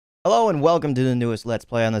Hello and welcome to the newest Let's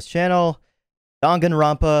Play on this channel,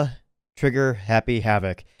 Danganronpa, Trigger Happy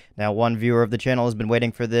Havoc. Now, one viewer of the channel has been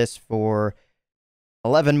waiting for this for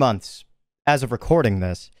 11 months. As of recording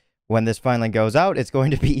this, when this finally goes out, it's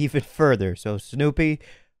going to be even further. So, Snoopy,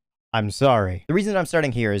 I'm sorry. The reason I'm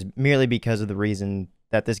starting here is merely because of the reason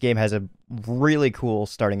that this game has a really cool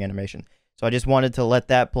starting animation. So I just wanted to let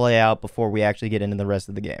that play out before we actually get into the rest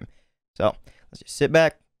of the game. So, let's just sit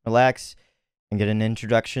back, relax, and get an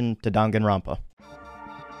introduction to Danganronpa.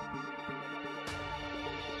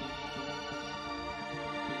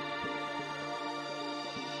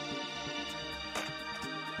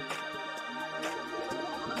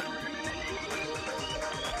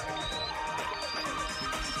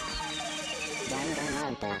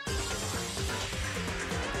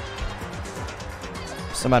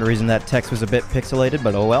 For some odd reason that text was a bit pixelated,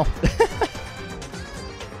 but oh well.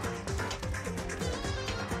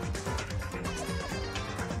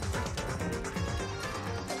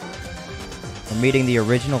 We're meeting the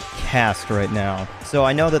original cast right now. So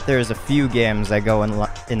I know that there's a few games that go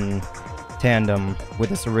in tandem with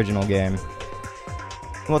this original game.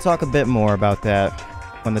 We'll talk a bit more about that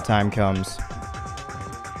when the time comes.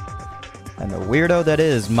 And the weirdo that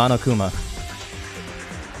is Monokuma.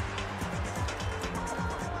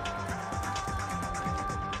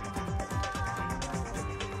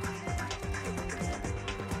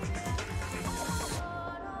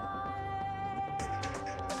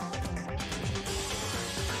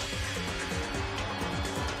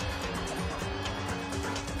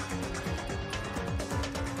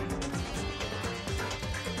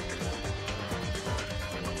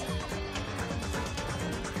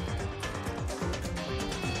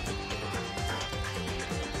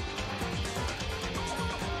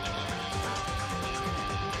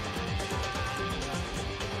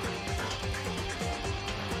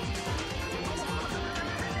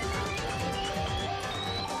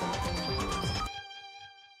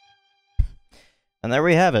 And there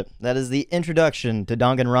we have it. That is the introduction to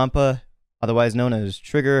Danganronpa, otherwise known as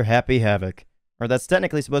Trigger Happy Havoc. Or that's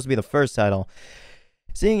technically supposed to be the first title.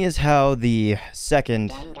 Seeing as how the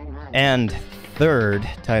second and third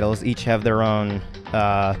titles each have their own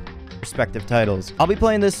respective titles. I'll be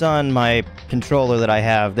playing this on my controller that I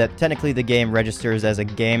have, that technically the game registers as a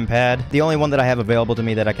gamepad. The only one that I have available to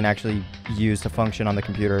me that I can actually use to function on the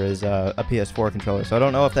computer is a PS4 controller, so I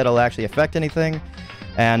don't know if that'll actually affect anything.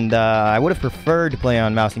 And I would have preferred to play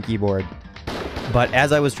on mouse and keyboard, but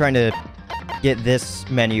as I was trying to get this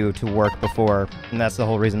menu to work before, and that's the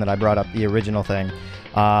whole reason that I brought up the original thing,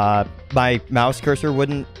 my mouse cursor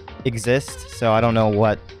wouldn't exist, so I don't know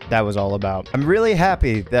what that was all about. I'm really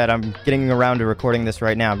happy that I'm getting around to recording this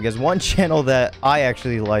right now, because one channel that I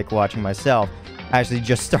actually like watching myself actually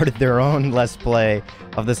just started their own Let's Play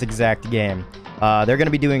of this exact game. They're going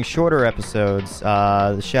to be doing shorter episodes.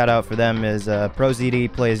 The shout out for them is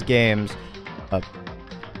ProZD Plays Games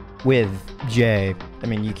with Jay. I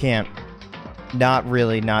mean, you can't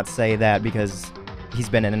not say that because he's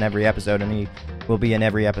been in every episode and he will be in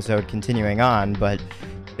every episode continuing on, but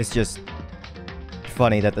it's just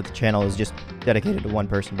funny that the channel is just dedicated to one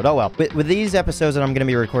person. But oh well. With these episodes that I'm going to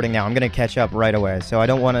be recording now, I'm going to catch up right away, so I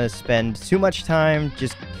don't want to spend too much time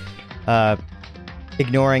just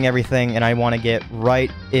ignoring everything, and I want to get right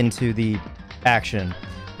into the action.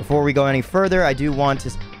 Before we go any further, I do want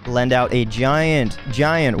to lend out a giant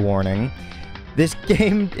warning. This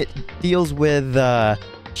game, it deals with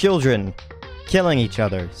children killing each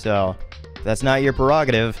other, so if that's not your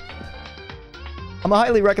prerogative, I'm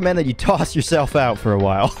highly recommend that you toss yourself out for a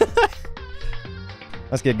while.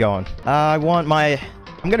 Let's get going. I'm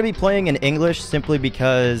going to be playing in English simply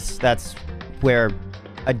because that's where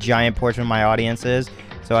a giant portion of my audience is,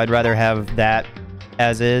 so I'd rather have that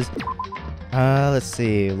as is. Let's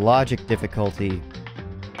see. Logic difficulty.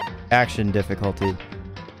 Action difficulty.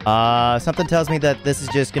 Something tells me that this is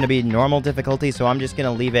just going to be normal difficulty, so I'm just going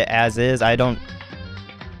to leave it as is. I'm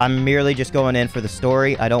merely just going in for the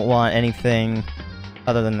story. I don't want anything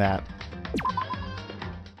other than that.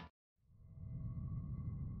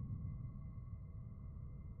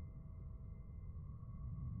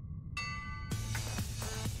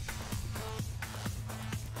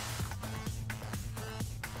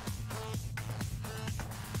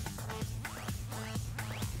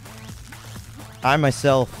 I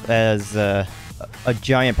myself, as a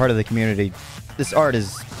giant part of the community, this art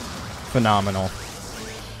is phenomenal.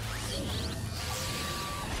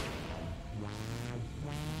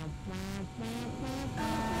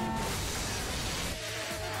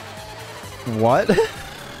 What?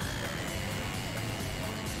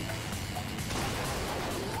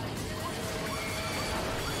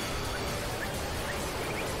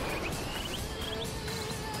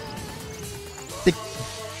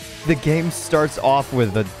 The game starts off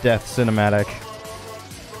with a death cinematic.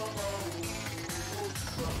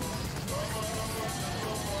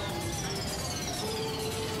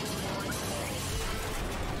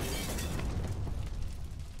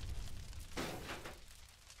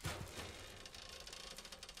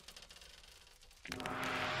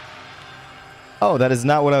 Oh, that is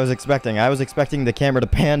not what I was expecting. I was expecting the camera to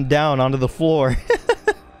pan down onto the floor.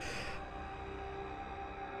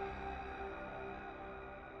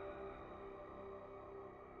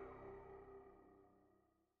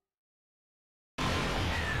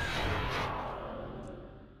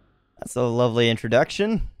 That's a lovely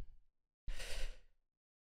introduction.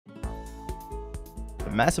 The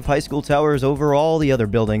massive high school towers over all the other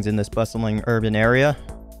buildings in this bustling urban area.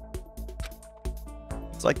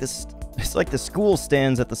 It's like the school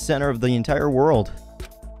stands at the center of the entire world.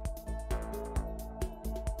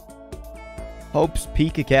 Hope's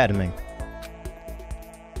Peak Academy.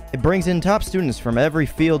 It brings in top students from every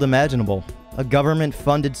field imaginable. A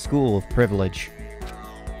government-funded school of privilege.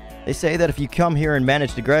 They say that if you come here and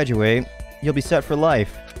manage to graduate, you'll be set for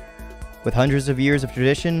life. With hundreds of years of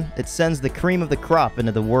tradition, it sends the cream of the crop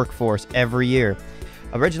into the workforce every year.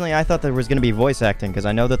 Originally, I thought there was going to be voice acting, because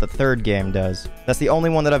I know that the third game does. That's the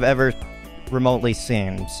only one that I've ever remotely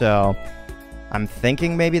seen, so I'm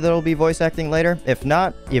thinking maybe there'll be voice acting later. If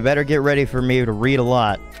not, you better get ready for me to read a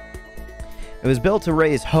lot. It was built to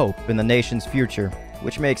raise hope in the nation's future,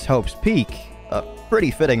 which makes Hope's Peak a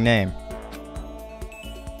pretty fitting name.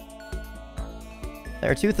 There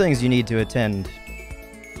are two things you need to attend.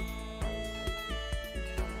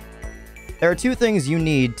 There are two things you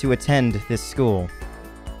need to attend this school.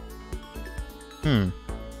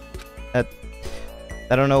 I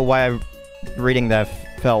don't know why reading that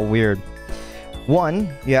felt weird.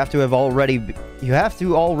 One, you have to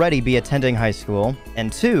already be attending high school,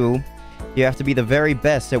 and two, you have to be the very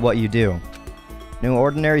best at what you do. No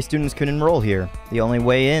ordinary students can enroll here. The only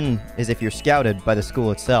way in is if you're scouted by the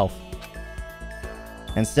school itself.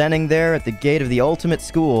 And standing there at the gate of the ultimate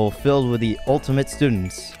school filled with the ultimate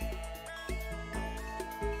students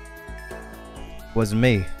was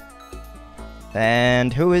me.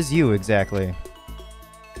 And who is you exactly?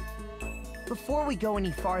 Before we go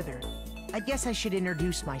any farther, I guess I should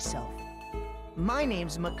introduce myself. My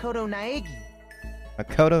name's Makoto Naegi.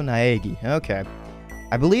 Makoto Naegi, okay.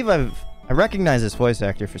 I believe I recognize this voice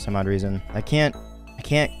actor for some odd reason. I can't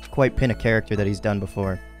quite pin a character that he's done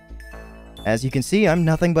before. As you can see, I'm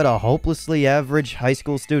nothing but a hopelessly average high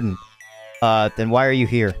school student. Then why are you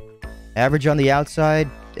here? Average on the outside,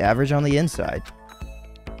 average on the inside.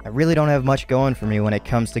 I really don't have much going for me when it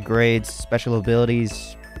comes to grades, special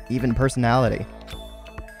abilities, even personality.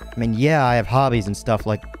 I mean, yeah, I have hobbies and stuff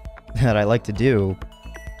like that I like to do,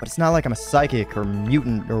 but it's not like I'm a psychic or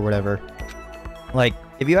mutant or whatever. Like,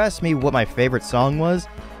 if you asked me what my favorite song was,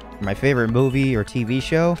 or my favorite movie or TV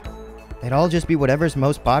show, it'd all just be whatever's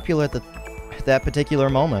most popular at that particular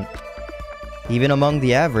moment. Even among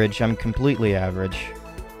the average, I'm completely average.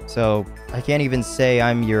 So, I can't even say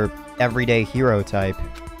I'm your everyday hero type.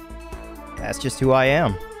 That's just who I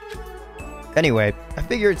am. Anyway, I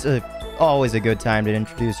figure it's always a good time to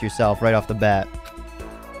introduce yourself right off the bat.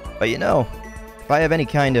 But you know, if I have any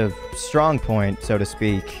kind of strong point, so to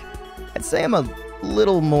speak, I'd say I'm a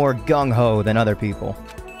little more gung-ho than other people.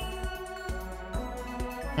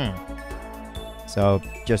 So,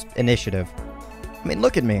 just initiative. I mean,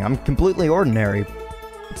 look at me, I'm completely ordinary.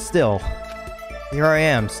 But still, here I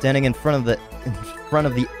am, standing in front of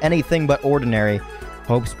the anything but ordinary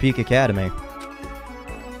Hope's Peak Academy.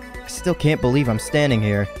 I still can't believe I'm standing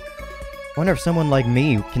here. I wonder if someone like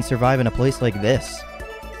me can survive in a place like this.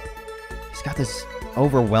 It's got this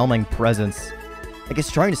overwhelming presence. Like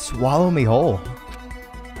it's trying to swallow me whole.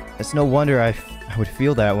 It's no wonder I would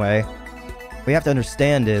feel that way. What we have to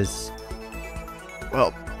understand is...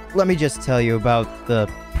 Well, let me just tell you about the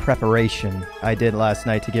preparation I did last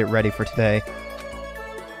night to get ready for today.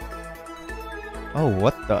 Oh,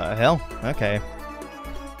 what the hell? Okay.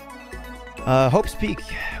 Hope's Peak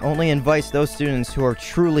only invites those students who are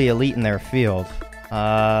truly elite in their field.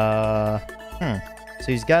 So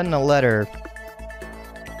he's gotten a letter.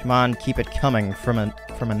 Come on, keep it coming from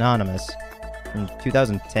Anonymous. From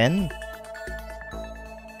 2010?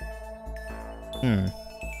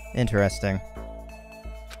 Interesting.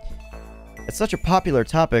 It's such a popular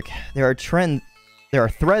topic, there are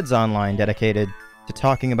threads online dedicated to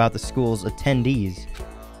talking about the school's attendees.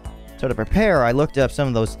 So to prepare, I looked up some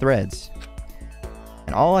of those threads.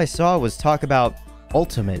 And all I saw was talk about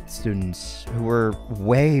ultimate students who were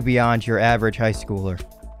way beyond your average high schooler.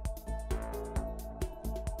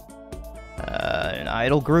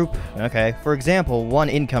 idol group? Okay. For example, one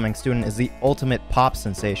incoming student is the ultimate pop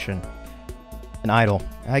sensation. An idol.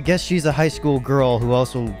 I guess she's a high school girl who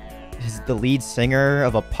also is the lead singer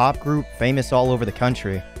of a pop group famous all over the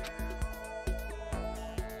country.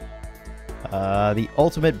 The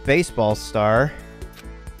ultimate baseball star.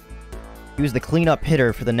 He was the cleanup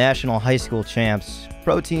hitter for the national high school champs.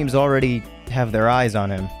 Pro teams already have their eyes on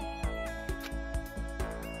him.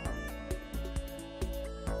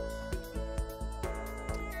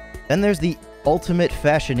 Then there's the ultimate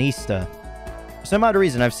fashionista. For some odd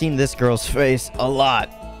reason, I've seen this girl's face a lot.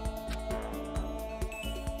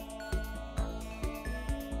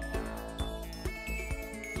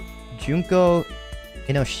 Junko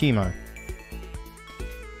Inoshima.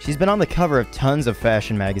 She's been on the cover of tons of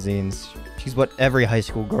fashion magazines. She's what every high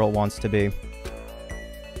school girl wants to be.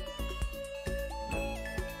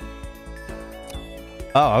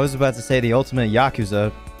 Oh, I was about to say the ultimate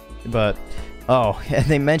Yakuza, but... Oh, and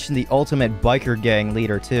they mentioned the ultimate biker gang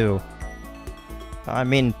leader, too. I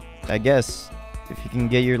mean, I guess, if you can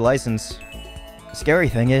get your license. The scary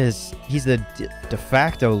thing is, he's the de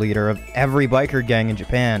facto leader of every biker gang in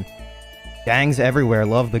Japan. Gangs everywhere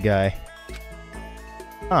love the guy.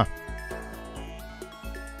 Huh.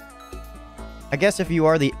 I guess if you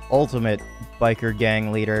are the ultimate biker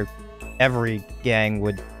gang leader, every gang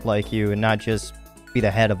would like you and not just be the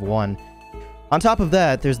head of one. On top of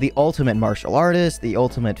that, there's the ultimate martial artist, the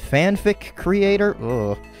ultimate fanfic creator,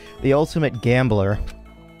 the ultimate gambler,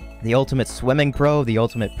 the ultimate swimming pro, the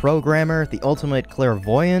ultimate programmer, the ultimate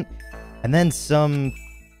clairvoyant, and then some...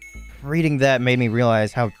 Reading that made me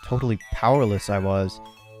realize how totally powerless I was.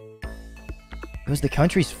 It was the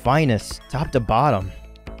country's finest, top to bottom.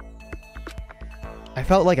 I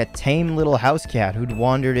felt like a tame little house cat who'd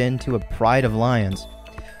wandered into a pride of lions.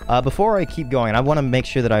 Before I keep going, I want to make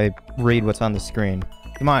sure that I read what's on the screen.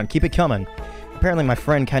 Come on, keep it coming. Apparently my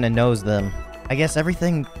friend kind of knows them. I guess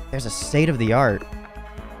everything, there's a state-of-the-art.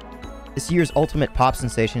 This year's ultimate pop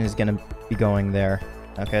sensation is going to be going there.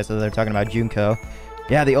 Okay, so they're talking about Junko.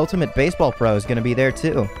 Yeah, the ultimate baseball pro is going to be there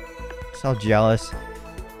too. So jealous.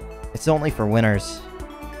 It's only for winners.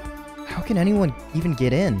 How can anyone even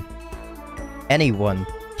get in? Anyone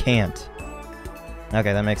can't.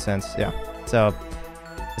 Okay, that makes sense, yeah. So,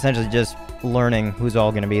 essentially just learning who's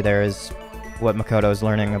all going to be there is what Makoto is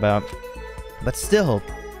learning about. But still,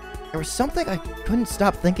 there was something I couldn't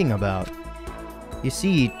stop thinking about. You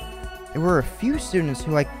see, there were a few students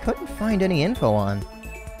who I couldn't find any info on,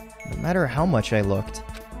 no matter how much I looked.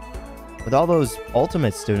 With all those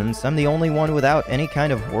ultimate students, I'm the only one without any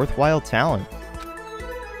kind of worthwhile talent.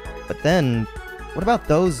 But then, what about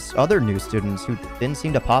those other new students who didn't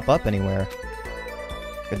seem to pop up anywhere?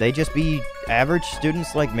 Could they just be average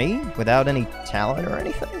students like me, without any talent or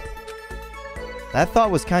anything? That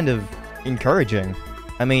thought was kind of encouraging.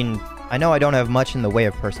 I mean, I know I don't have much in the way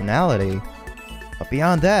of personality, but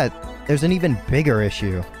beyond that, there's an even bigger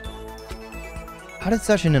issue. How did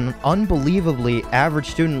such an unbelievably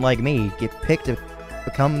average student like me get picked to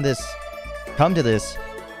come to this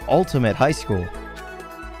ultimate high school?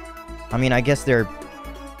 I mean, I guess there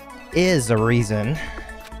is a reason.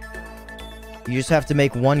 You just have to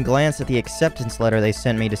make one glance at the acceptance letter they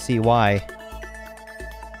sent me to see why.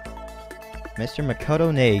 Mr.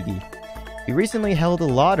 Makoto Naegi. You recently held a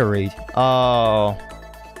lottery. Oh.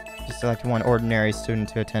 You selected one ordinary student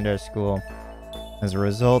to attend our school. As a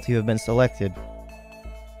result, you have been selected.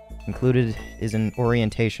 Included is an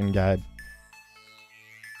orientation guide.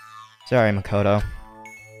 Sorry, Makoto.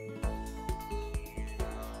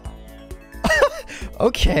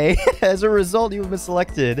 Okay, as a result, you have been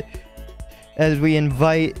selected. As we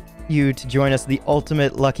invite you to join us, the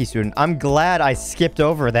ultimate lucky student. I'm glad I skipped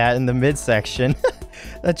over that in the midsection.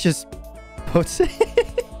 That just puts it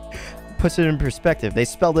in perspective. They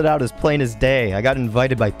spelled it out as plain as day. I got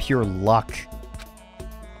invited by pure luck.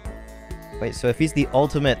 Wait, so if he's the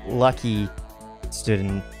ultimate lucky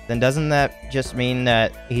student, then doesn't that just mean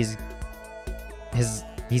that he's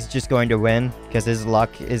just going to win because his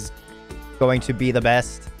luck is going to be the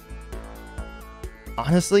best?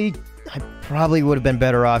 Honestly, I probably would have been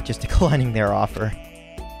better off just declining their offer.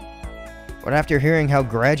 But after hearing how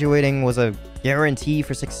graduating was a guarantee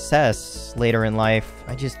for success later in life,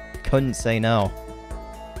 I just couldn't say no.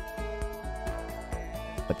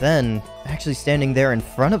 But then, actually standing there in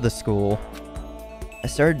front of the school, I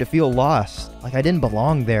started to feel lost, like I didn't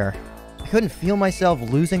belong there. I couldn't feel myself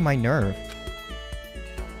losing my nerve.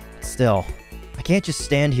 Still, I can't just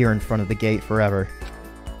stand here in front of the gate forever.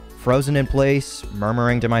 Frozen in place,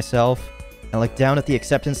 murmuring to myself, I looked down at the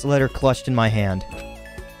acceptance letter clutched in my hand.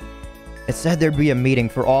 It said there'd be a meeting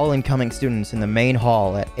for all incoming students in the main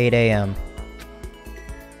hall at 8 a.m.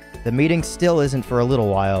 The meeting still isn't for a little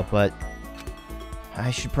while, but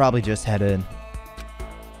I should probably just head in.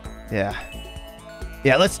 Yeah,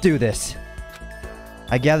 let's do this.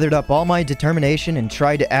 I gathered up all my determination and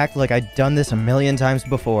tried to act like I'd done this a million times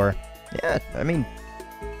before. Yeah, I mean,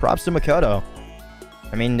 props to Makoto.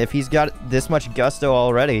 I mean, if he's got this much gusto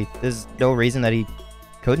already, there's no reason that he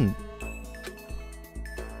couldn't.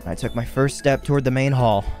 I took my first step toward the main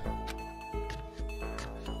hall.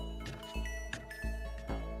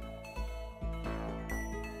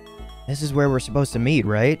 This is where we're supposed to meet,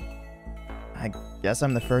 right? I guess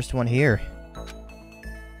I'm the first one here.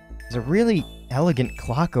 There's a really elegant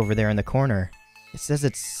clock over there in the corner. It says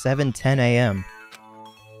it's 7:10 a.m.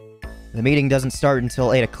 The meeting doesn't start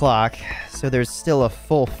until 8 o'clock, so there's still a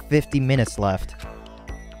full 50 minutes left.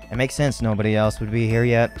 It makes sense nobody else would be here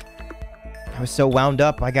yet. I was so wound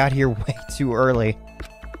up, I got here way too early.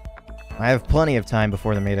 I have plenty of time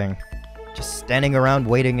before the meeting. Just standing around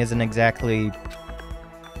waiting isn't exactly...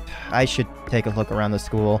 I should take a look around the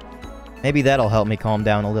school. Maybe that'll help me calm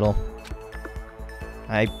down a little.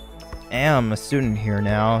 I am a student here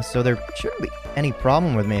now, so there shouldn't be any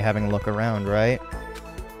problem with me having a look around, right?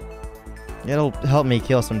 It'll help me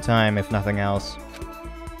kill some time, if nothing else.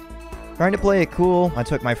 Trying to play it cool, I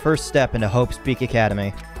took my first step into Hope's Peak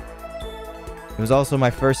Academy. It was also my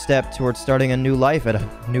first step towards starting a new life at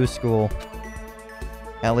a new school.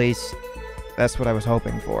 At least, that's what I was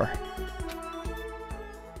hoping for.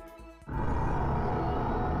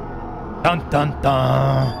 Dun dun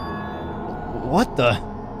dun! What the?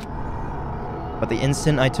 But the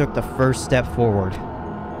instant I took the first step forward,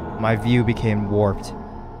 my view became warped.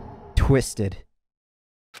 Twisted.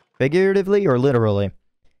 Figuratively or literally? It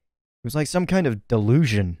was like some kind of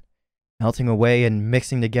delusion, melting away and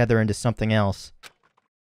mixing together into something else.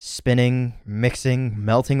 Spinning, mixing,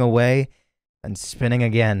 melting away, and spinning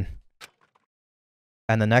again.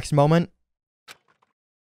 And the next moment,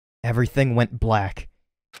 everything went black.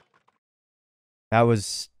 That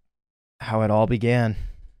was how it all began.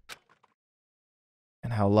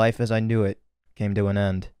 And how life as I knew it came to an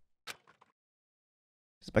end.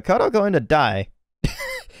 Is Makoto going to die?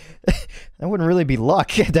 That wouldn't really be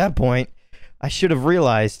luck at that point. I should have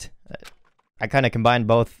realized. I kind of combined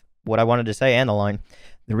both what I wanted to say and the line.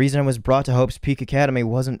 The reason I was brought to Hope's Peak Academy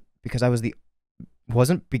wasn't because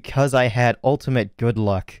I had ultimate good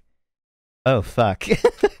luck. Oh, fuck. It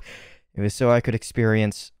was so I could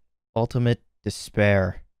experience ultimate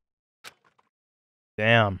despair.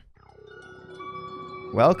 Damn.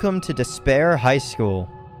 Welcome to Despair High School.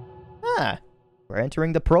 Ah, we're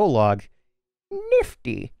entering the prologue.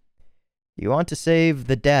 Nifty. You want to save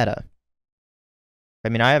the data? I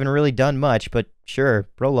mean, I haven't really done much, but sure,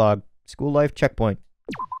 prologue, school life checkpoint.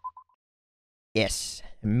 Yes,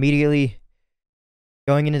 immediately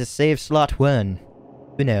going into save slot 1.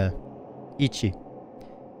 Uno. Ichi.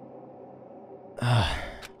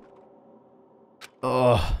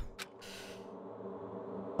 Oh.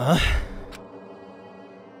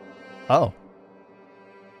 Oh.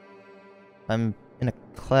 I'm in a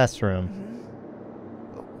classroom.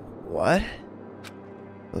 What?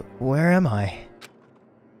 Where am I?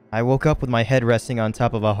 I woke up with my head resting on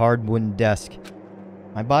top of a hard wooden desk.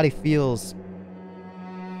 My body feels...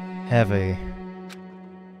 heavy.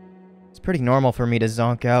 It's pretty normal for me to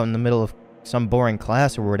zonk out in the middle of some boring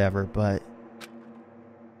class or whatever, but...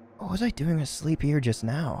 what was I doing asleep here just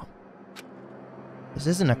now? This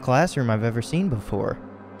isn't a classroom I've ever seen before.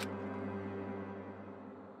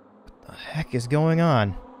 What the heck is going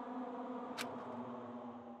on?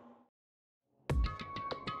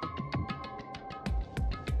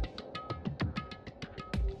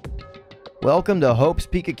 Welcome to Hope's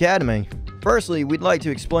Peak Academy. Firstly, we'd like to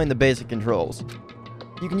explain the basic controls.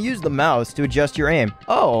 You can use the mouse to adjust your aim.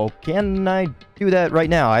 Oh, can I do that right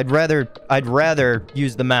now? I'd rather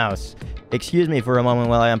use the mouse. Excuse me for a moment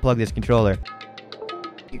while I unplug this controller.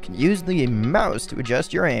 You can use the mouse to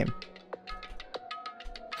adjust your aim.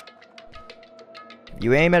 If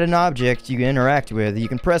you aim at an object you can interact with, you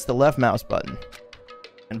can press the left mouse button.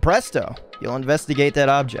 And presto, you'll investigate that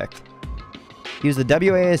object. Use the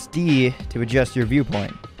WASD to adjust your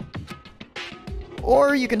viewpoint.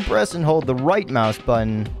 Or you can press and hold the right mouse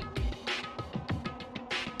button.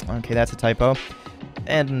 Okay, that's a typo.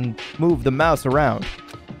 And move the mouse around.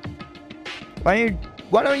 Why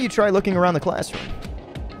don't you try looking around the classroom?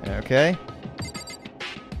 Okay.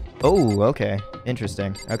 Oh, okay.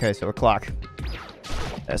 Interesting. Okay, so a clock.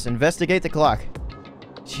 Let's investigate the clock.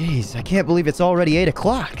 Jeez, I can't believe it's already 8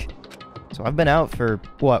 o'clock. So I've been out for,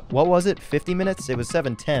 what was it? 50 minutes? It was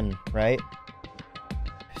 7:10, right?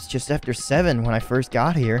 It's just after 7 when I first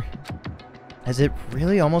got here. Has it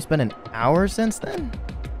really almost been an hour since then?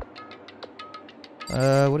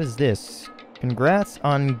 What is this? Congrats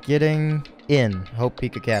on getting in. Hope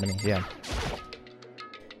Peak Academy, yeah.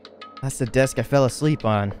 That's the desk I fell asleep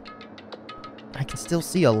on. I can still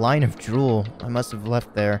see a line of drool I must have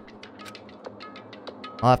left there.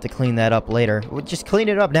 I'll have to clean that up later. Well, just clean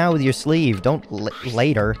it up now with your sleeve. Don't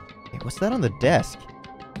later. Hey, what's that on the desk?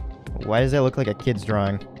 Why does that look like a kid's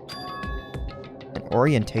drawing? An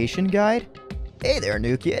orientation guide? Hey there,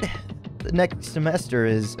 new kid. The next semester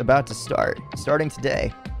is about to start. Starting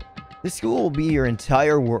today. This school will be your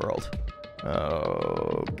entire world.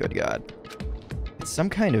 Oh, good God. It's some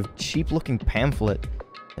kind of cheap-looking pamphlet.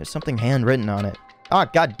 There's something handwritten on it. Ah,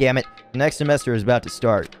 God damn it. The next semester is about to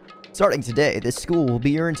start. Starting today, this school will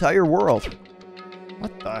be your entire world.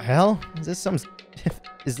 What the hell? Is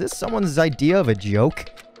this someone's idea of a joke?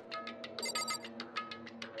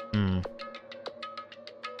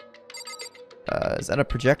 Is that a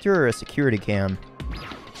projector or a security cam?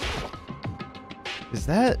 Is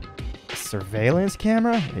that a surveillance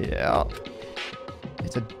camera? Yeah.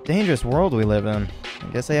 It's a dangerous world we live in. I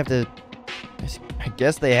guess they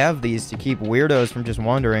have these to keep weirdos from just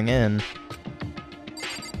wandering in.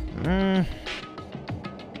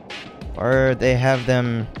 Or they have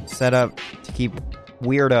them set up to keep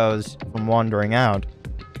weirdos from wandering out.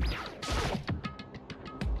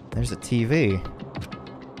 There's a TV.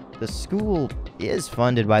 The school is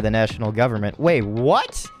funded by the national government. Wait,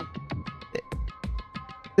 what?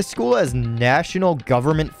 The school has national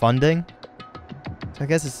government funding? So I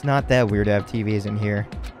guess it's not that weird to have TVs in here.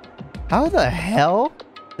 How the hell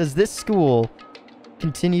does this school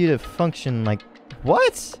continue to function like...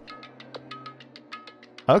 What?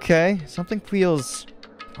 Okay, something feels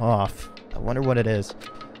off. I wonder what it is.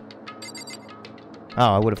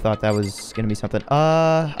 Oh, I would have thought that was gonna be something.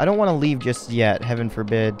 I don't want to leave just yet, heaven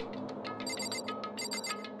forbid.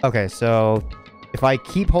 Okay, so if I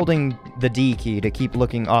keep holding the D key to keep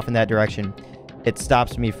looking off in that direction, it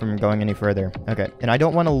stops me from going any further. Okay, and I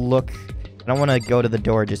don't want to look... I don't want to go to the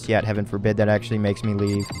door just yet, heaven forbid that actually makes me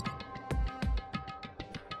leave.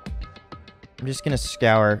 I'm just gonna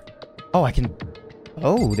scour. Oh, I can...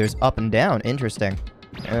 Oh, there's up and down. Interesting.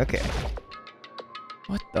 Okay.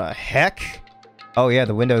 What the heck? Oh yeah,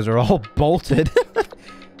 the windows are all bolted.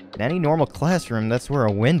 In any normal classroom, that's where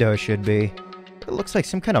a window should be. It looks like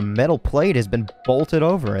some kind of metal plate has been bolted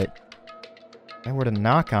over it. If I were to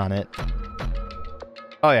knock on it...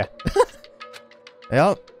 Oh yeah.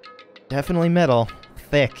 Yep. Definitely metal.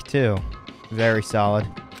 Thick, too. Very solid.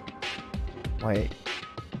 Wait.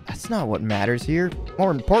 That's not what matters here.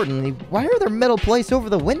 More importantly, why are there metal plates over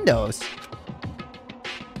the windows?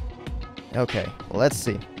 Okay, well, let's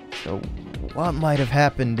see. So, what might have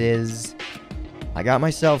happened is... I got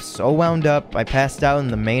myself so wound up, I passed out in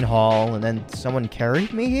the main hall, and then someone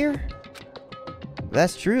carried me here? If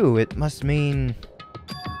that's true, it must mean...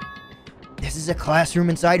 This is a classroom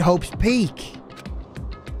inside Hope's Peak!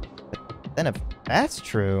 But then if that's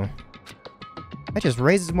true... That just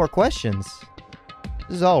raises more questions.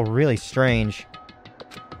 This is all really strange.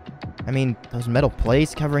 I mean, those metal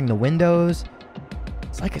plates covering the windows...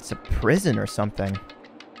 It's like it's a prison or something.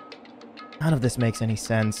 None of this makes any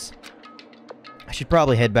sense. I should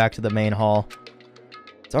probably head back to the main hall.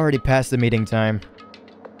 It's already past the meeting time.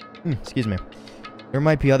 Excuse me. There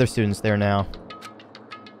might be other students there now.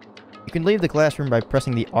 You can leave the classroom by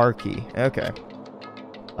pressing the R key. Okay.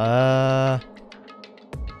 I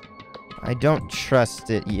don't trust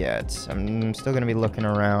it yet. I'm still gonna be looking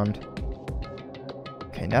around.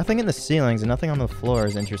 Okay, nothing in the ceilings and nothing on the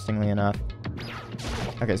floors, interestingly enough.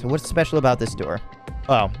 Okay, so what's special about this door?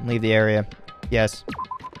 Oh, leave the area. Yes.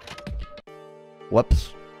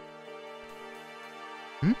 Whoops.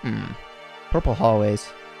 Purple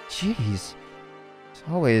hallways. Jeez. This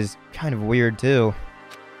hallway is kind of weird, too.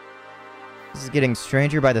 This is getting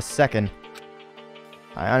stranger by the second.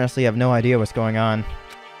 I honestly have no idea what's going on.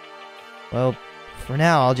 Well, for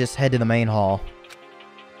now, I'll just head to the main hall.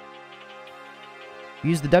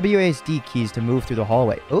 Use the WASD keys to move through the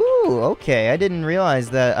hallway. Ooh, okay. I didn't realize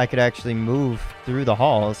that I could actually move through the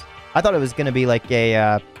halls. I thought it was going to be like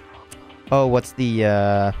a, oh, what's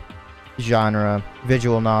the, genre?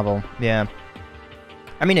 Visual novel. Yeah.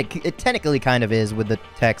 I mean, it technically kind of is with the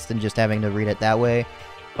text and just having to read it that way.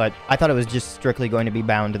 But I thought it was just strictly going to be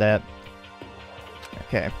bound to that.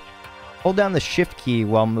 Okay. Hold down the shift key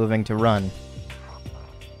while moving to run.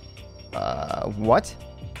 What?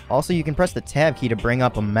 Also, you can press the tab key to bring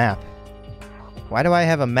up a map. Why do I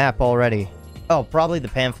have a map already? Oh, probably the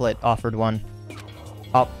pamphlet offered one.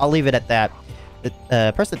 I'll leave it at that.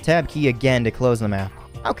 Press the tab key again to close the map.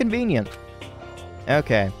 How convenient.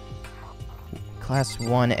 Okay. Class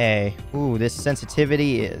 1A. Ooh, this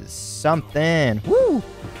sensitivity is something. Woo!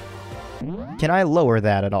 Can I lower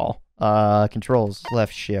that at all? Controls,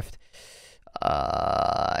 left shift.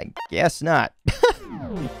 I guess not.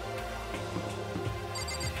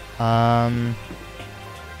 I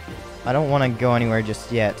don't want to go anywhere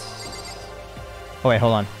just yet. Oh wait,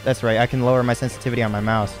 hold on. That's right, I can lower my sensitivity on my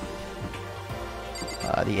mouse.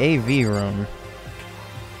 The AV room.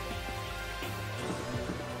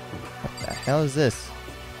 What the hell is this?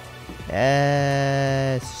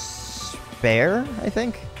 Spare, I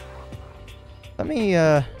think? Let me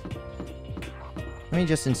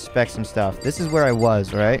just inspect some stuff. This is where I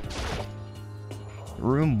was, right?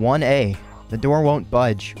 Room 1A. The door won't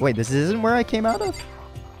budge. Wait, this isn't where I came out of?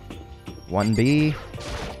 1B.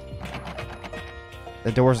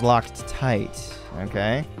 The door's locked tight.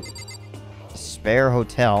 Okay. Spare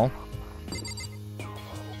hotel.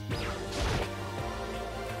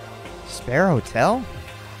 Spare hotel?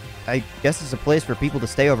 I guess it's a place for people to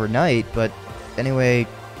stay overnight, but anyway,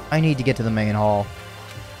 I need to get to the main hall.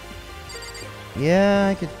 Yeah,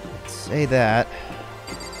 I could say that.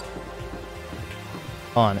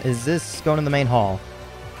 Hold on, is this going to the main hall?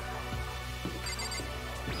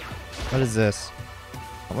 What is this?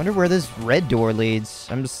 I wonder where this red door leads.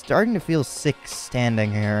 I'm starting to feel sick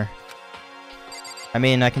standing here. I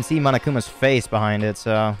mean, I can see Monokuma's face behind it,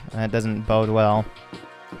 so that doesn't bode well.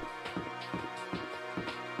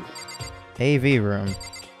 AV room.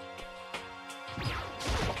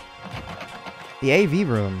 The AV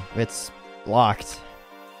room. It's locked.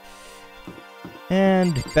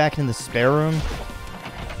 And back in the spare room.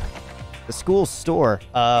 The school store.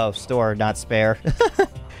 Oh, store, not spare.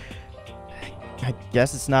 I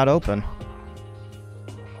guess it's not open.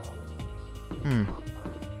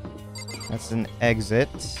 That's an exit.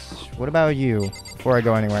 What about you? Before I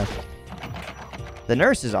go anywhere. The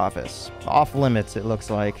nurse's office. Off limits, it looks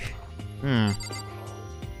like.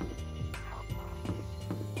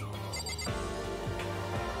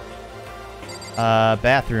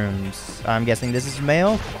 Bathrooms. I'm guessing this is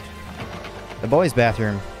male? The boys'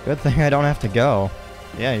 bathroom. Good thing I don't have to go.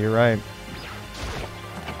 Yeah, you're right.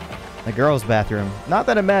 The girls' bathroom. Not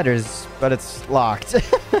that it matters, but it's locked.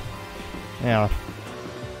 Yeah.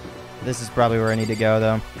 This is probably where I need to go,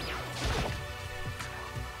 though.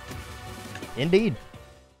 Indeed.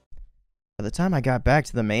 By the time I got back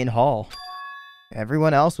to the main hall,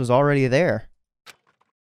 everyone else was already there.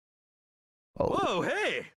 Oh. Whoa,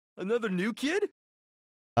 hey! Another new kid?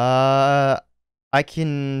 I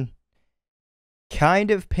can kind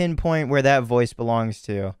of pinpoint where that voice belongs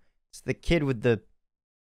to. It's the kid with the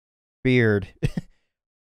beard.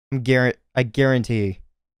 I guarantee.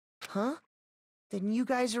 Huh? Then you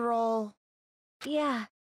guys are all... Yeah,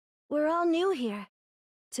 we're all new here.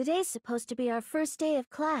 Today's supposed to be our first day of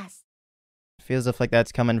class. Feels like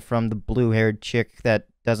that's coming from the blue-haired chick that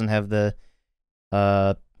doesn't have the,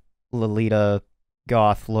 Lolita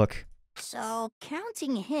goth look. So,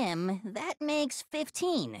 counting him, that makes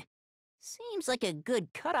 15. Seems like a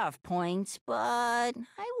good cutoff point, but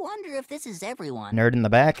I wonder if this is everyone. Nerd in the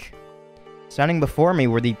back. Standing before me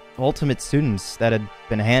were the ultimate students that had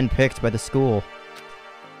been handpicked by the school.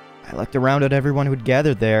 I looked around at everyone who'd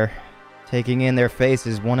gathered there, taking in their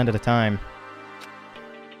faces one at a time.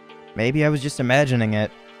 Maybe I was just imagining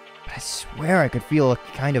it, but I swear I could feel a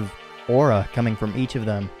kind of aura coming from each of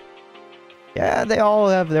them. Yeah, they all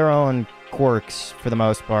have their own quirks, for the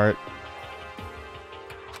most part.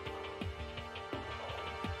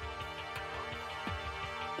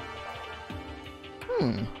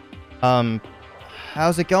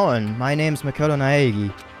 How's it going? My name's Makoto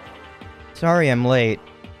Naegi. Sorry I'm late.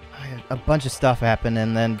 A bunch of stuff happened,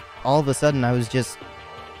 and then all of a sudden I was just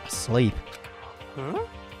asleep. Huh?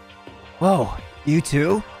 Whoa, you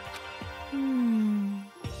too?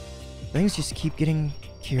 Things just keep getting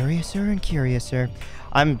curiouser and curiouser.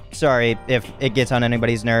 I'm sorry if it gets on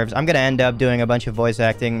anybody's nerves. I'm gonna end up doing a bunch of voice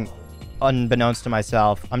acting unbeknownst to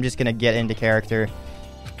myself. I'm just gonna get into character.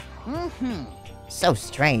 So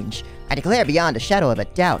strange. I declare beyond a shadow of a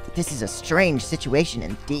doubt that this is a strange situation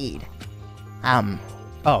indeed.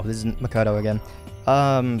 Oh, this is Makoto again.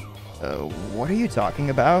 What are you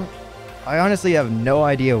talking about? I honestly have no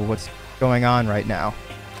idea what's going on right now.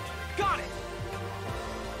 Got it!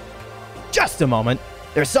 Just a moment.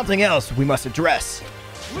 There's something else we must address.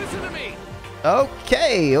 Listen to me!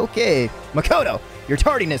 Okay. Makoto, your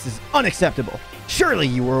tardiness is unacceptable. Surely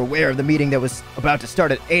you were aware of the meeting that was about to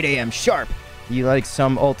start at 8 a.m. sharp. You like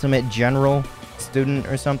some ultimate general student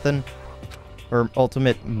or something? Or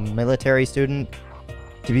ultimate military student?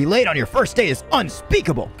 To be late on your first day is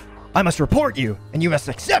unspeakable. I must report you, and you must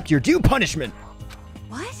accept your due punishment.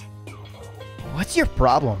 What? What's your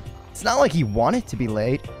problem? It's not like he wanted to be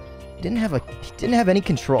late. He didn't have any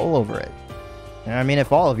control over it. I mean,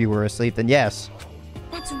 if all of you were asleep, then yes.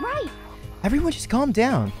 That's right. Everyone just calm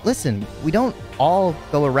down. Listen, we don't all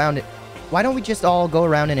go around it. Why don't we just all go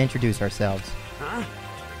around and introduce ourselves? Huh?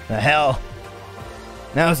 The hell?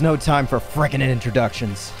 Now's no time for frickin'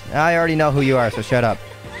 introductions. I already know who you are, so shut up.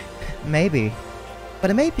 Maybe. But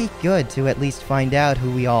it may be good to at least find out who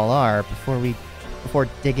we all are before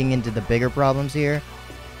digging into the bigger problems here.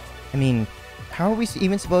 I mean, how are we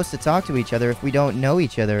even supposed to talk to each other if we don't know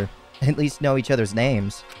each other? At least know each other's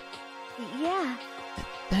names. Yeah.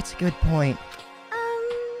 That's a good point.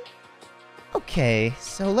 Okay,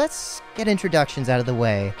 so let's get introductions out of the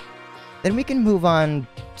way. Then we can move on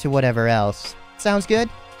to whatever else. Sounds good?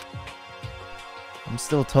 I'm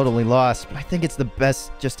still totally lost, but I think it's the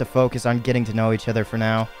best just to focus on getting to know each other for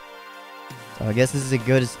now. So I guess this is as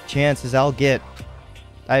good a chance as I'll get.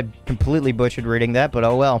 I completely butchered reading that, but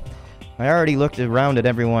oh well. I already looked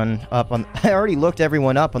everyone up on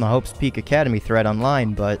the Hope's Peak Academy thread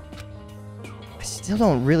online, but I still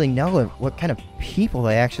don't really know what kind of people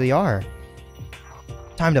they actually are.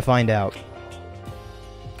 Time to find out.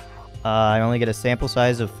 I only get a sample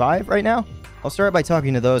size of 5 right now? I'll start by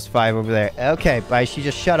talking to those 5 over there. Okay, I should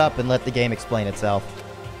just shut up and let the game explain itself.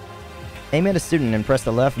 Aim at a student and press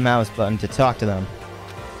the left mouse button to talk to them.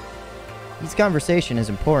 Each conversation is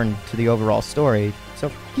important to the overall story,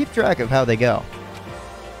 so keep track of how they go.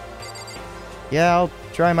 Yeah, I'll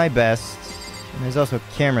try my best. And there's also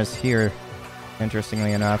cameras here,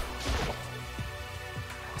 interestingly enough.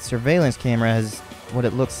 The surveillance camera has what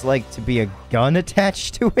it looks like to be a gun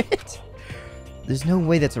attached to it. There's no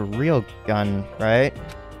way that's a real gun, right?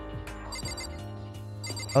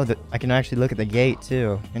 Oh, I can actually look at the gate,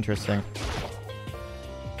 too. Interesting.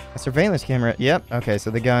 A surveillance camera. Yep, okay, so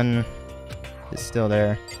the gun is still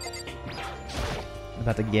there. What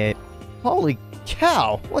about the gate? Holy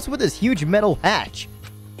cow! What's with this huge metal hatch?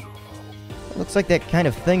 It looks like that kind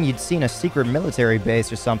of thing you'd see in a secret military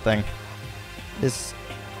base or something. This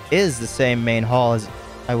is the same main hall as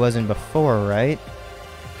I was in before, right?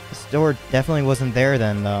 This door definitely wasn't there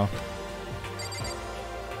then, though.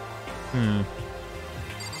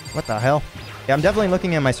 What the hell? Yeah, I'm definitely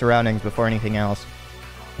looking at my surroundings before anything else.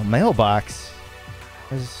 A mailbox?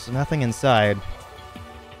 There's nothing inside.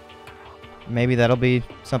 Maybe that'll be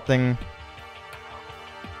something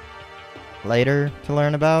later to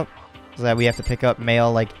learn about? Is that we have to pick up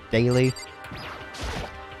mail, like, daily?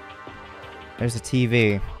 There's a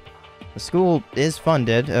TV. The school is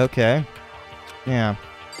funded, okay. Yeah.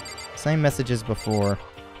 Same message as before.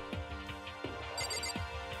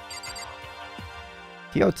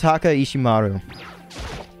 Kiyotaka Ishimaru.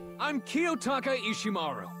 I'm Kiyotaka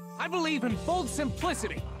Ishimaru. I believe in bold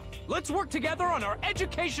simplicity. Let's work together on our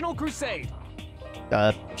educational crusade.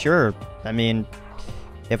 Sure. I mean,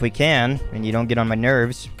 if we can, and you don't get on my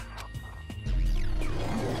nerves.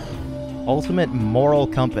 Ultimate moral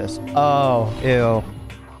compass. Oh, ew.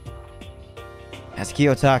 As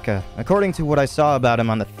Kiyotaka, according to what I saw about him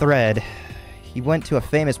on the thread, he went to a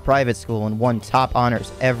famous private school and won top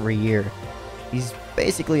honors every year. He's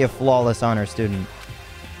basically a flawless honor student.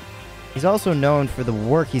 He's also known for the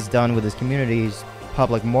work he's done with his community's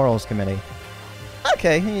public morals committee.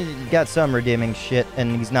 Okay, he got some redeeming shit,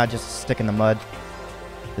 and he's not just a stick in the mud.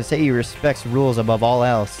 They say he respects rules above all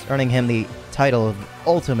else, earning him the title of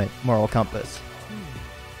Ultimate Moral Compass.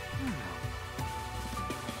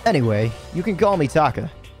 Anyway, you can call me Taka.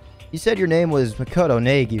 You said your name was Makoto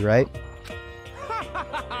Naegi, right?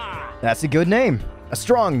 That's a good name. A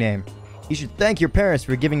strong name. You should thank your parents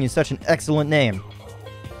for giving you such an excellent name.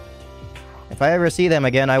 If I ever see them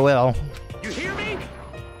again, I will. You hear me?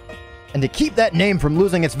 And to keep that name from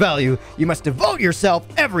losing its value, you must devote yourself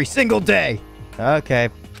every single day. Okay.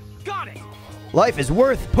 Got it. Life is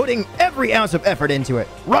worth putting every ounce of effort into it.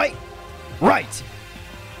 Right? Right.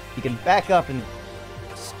 You can back up and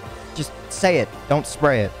just say it. Don't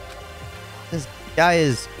spray it. This guy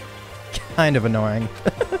is kind of annoying.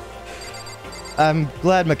 I'm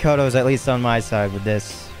glad Makoto's at least on my side with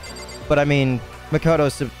this. But I mean,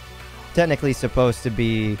 Makoto's technically supposed to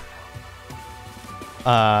be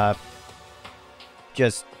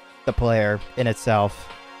just the player in itself.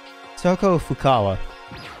 Toko Fukawa.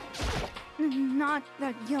 Not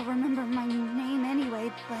that you'll remember my name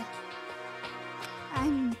anyway, but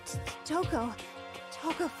I'm Toko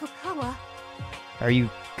Fukawa. Are you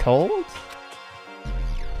cold?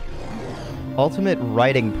 Ultimate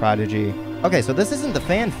writing prodigy. Okay, so this isn't the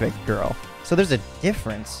fanfic girl. So there's a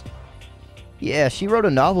difference. Yeah, she wrote a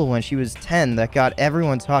novel when she was 10 that got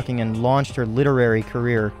everyone talking and launched her literary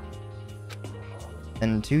career.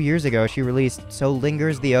 And 2 years ago, she released So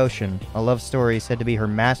Lingers the Ocean, a love story said to be her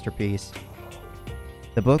masterpiece.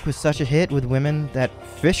 The book was such a hit with women that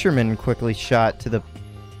Fisherman quickly shot to the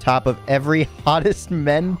top of every hottest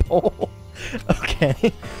men poll.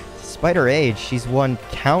 Okay. Despite her age, she's won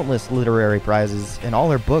countless literary prizes, and all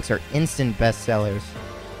her books are instant bestsellers.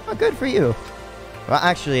 Oh, good for you. Well,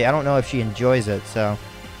 actually, I don't know if she enjoys it, so...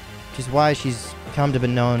 which is why she's come to be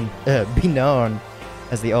known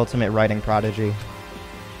as the ultimate writing prodigy.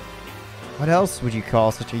 What else would you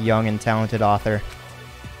call such a young and talented author?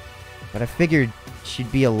 But I figured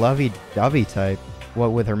she'd be a lovey-dovey type,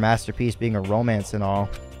 what with her masterpiece being a romance and all.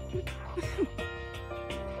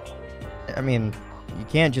 I mean, you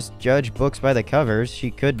can't just judge books by the covers.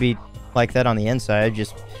 She could be like that on the inside,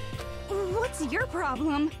 just... What's your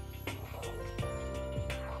problem?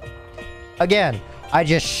 Again, I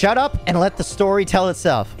just shut up and let the story tell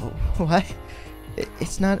itself. What?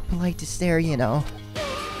 It's not polite to stare, you know.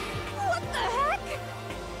 What the heck?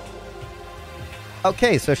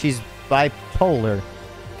 Okay, so she's bipolar.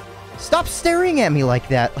 Stop staring at me like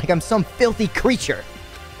that, like I'm some filthy creature.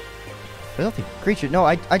 Filthy creature? No,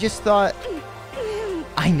 I just thought...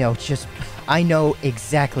 I know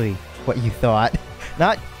exactly what you thought.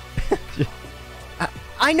 Not...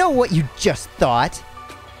 I know what you just thought.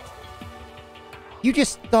 You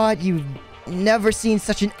just thought you've never seen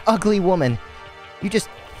such an ugly woman. You just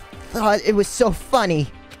thought it was so funny.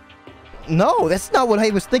 No, that's not what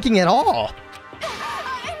I was thinking at all.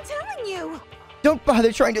 I'm telling you. Don't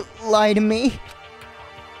bother trying to lie to me.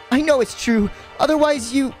 I know it's true.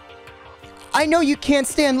 Otherwise I know you can't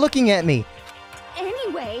stand looking at me.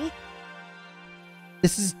 Anyway.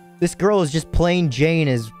 This girl is just plain Jane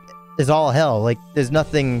is all hell. Like, there's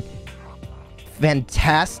nothing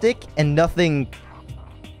fantastic and nothing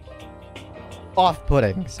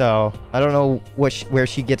off-putting, so I don't know where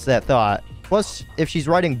she gets that thought. Plus, if she's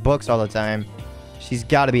writing books all the time, she's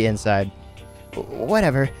got to be inside.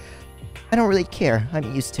 Whatever. I don't really care.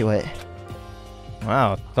 I'm used to it.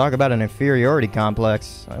 Wow, talk about an inferiority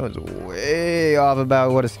complex. I was way off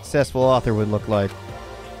about what a successful author would look like.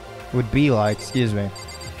 Would be like, excuse me.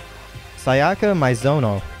 Sayaka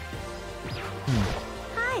Mizono.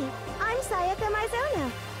 Hi, I'm Sayaka Mizono.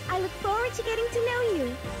 I look forward to getting to know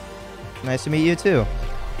you. Nice to meet you too.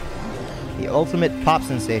 The ultimate pop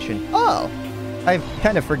sensation. Oh! I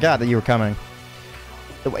kind of forgot that you were coming.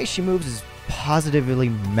 The way she moves is positively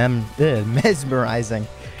mesmerizing.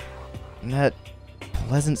 And that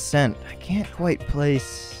pleasant scent. I can't quite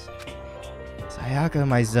place... Sayaka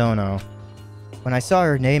Mizono. When I saw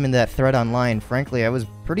her name in that thread online, frankly, I was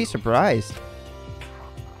pretty surprised.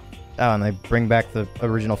 Oh, and they bring back the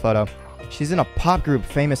original photo. She's in a pop group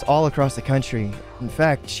famous all across the country. In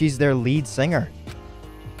fact, she's their lead singer.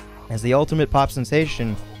 As the ultimate pop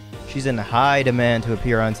sensation, she's in high demand to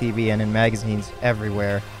appear on TV and in magazines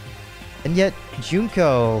everywhere. And yet,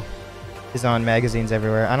 Junko is on magazines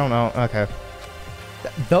everywhere. I don't know. Okay.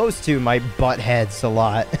 Those two might butt heads a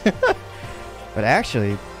lot. But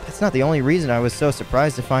actually, that's not the only reason I was so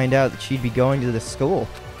surprised to find out that she'd be going to this school.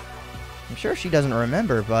 I'm sure she doesn't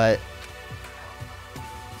remember, but...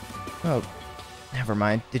 Oh, never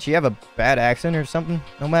mind. Did she have a bad accent or something?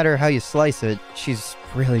 No matter how you slice it, she's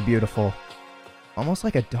really beautiful. Almost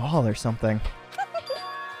like a doll or something.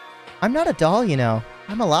 I'm not a doll, you know.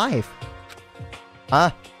 I'm alive. Huh?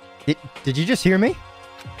 Did you just hear me?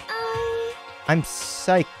 I'm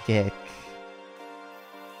psychic.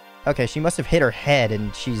 Okay, she must have hit her head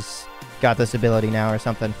and she's got this ability now or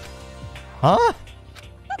something. Huh?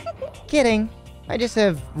 Kidding. I just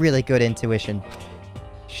have really good intuition.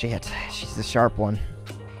 Shit, she's the sharp one.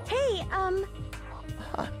 Hey,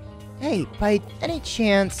 Hey, by any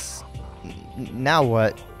chance... Now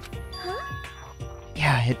what? Huh?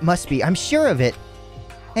 Yeah, it must be. I'm sure of it.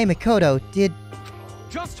 Hey, Makoto, did...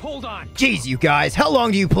 Just hold on. Jeez, you guys, how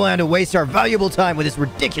long do you plan to waste our valuable time with this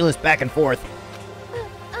ridiculous back and forth?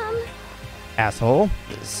 Asshole.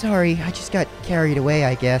 Sorry, I just got carried away,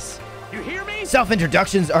 I guess. You hear me?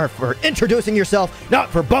 Self-introductions are for introducing yourself, not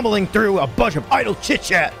for bumbling through a bunch of idle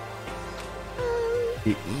chit-chat.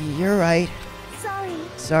 You're right. Sorry.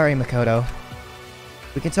 Sorry, Makoto.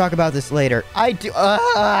 We can talk about this later. I do...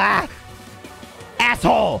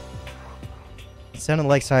 Asshole! It sounded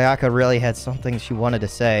like Sayaka really had something she wanted to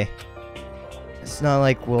say. It's not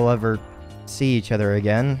like we'll ever see each other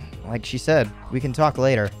again. Like she said, we can talk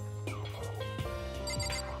later.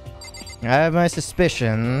 I have my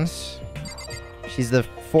suspicions. She's the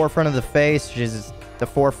forefront of the face. She's the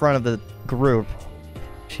forefront of the group.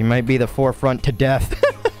 She might be the forefront to death.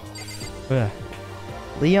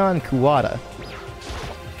 Leon Kuwata.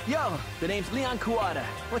 Yo, the name's Leon Kuwata.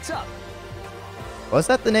 What's up? Was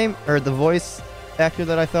that the name, or the voice actor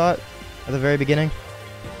that I thought at the very beginning?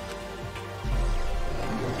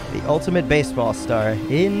 The ultimate baseball star,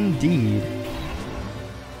 indeed.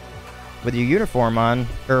 With your uniform on,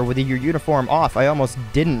 or with your uniform off, I almost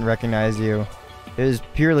didn't recognize you. It was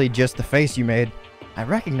purely just the face you made. I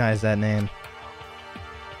recognize that name.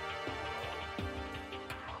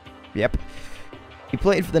 Yep. He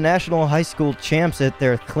played for the National High School Champs at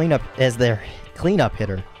their cleanup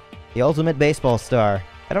hitter. The ultimate baseball star.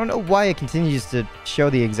 I don't know why it continues to show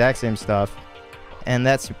the exact same stuff. And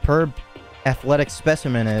that superb athletic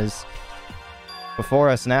specimen is before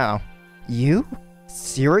us now. You?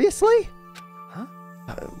 Seriously? Huh?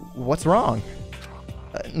 What's wrong?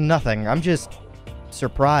 Nothing. I'm just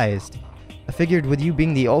surprised. I figured with you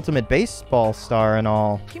being the ultimate baseball star and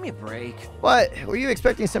all. Give me a break. What? Were you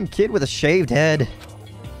expecting some kid with a shaved head?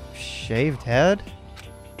 Shaved head?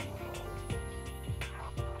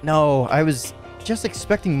 No, I was just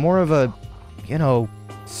expecting more of a, you know,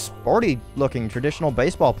 sporty-looking traditional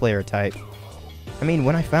baseball player type. I mean,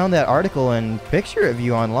 when I found that article and picture of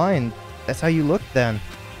you online, that's how you looked then.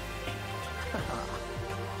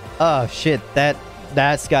 Oh, shit,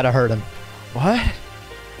 that's gotta hurt him. What?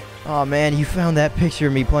 Oh man, you found that picture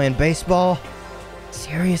of me playing baseball?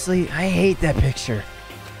 Seriously? I hate that picture.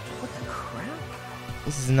 What the crap?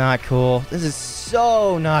 This is not cool. This is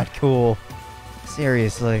so not cool.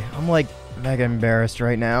 Seriously, I'm like mega embarrassed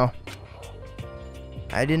right now.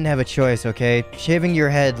 I didn't have a choice, okay? Shaving your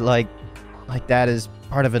head like that is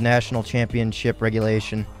part of a national championship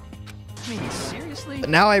regulation. I mean, seriously? But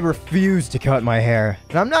now I refuse to cut my hair.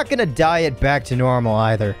 And I'm not gonna dye it back to normal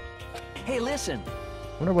either. Hey, listen.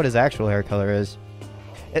 Wonder what his actual hair color is.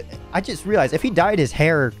 I just realized if he dyed his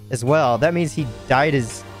hair as well, that means he dyed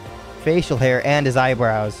his facial hair and his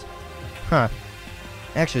eyebrows. Huh.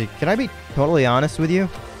 Actually, can I be totally honest with you?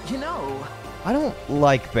 You know, I don't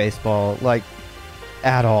like baseball, like,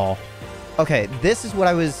 at all. Okay, this is what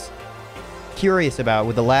I was curious about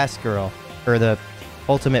with the last girl, or the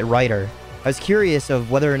ultimate writer. I was curious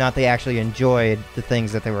of whether or not they actually enjoyed the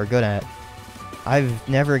things that they were good at. I've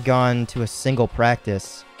never gone to a single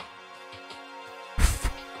practice.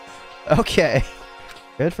 Okay.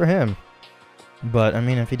 Good for him. But, I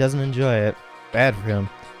mean, if he doesn't enjoy it, bad for him.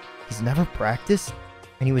 He's never practiced,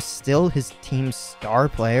 and he was still his team's star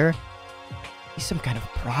player? He's some kind of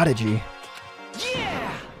prodigy.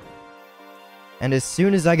 yeah! And as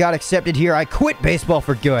soon as I got accepted here, I quit baseball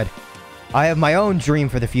for good. I have my own dream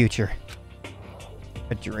for the future.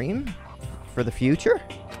 A dream? For the future?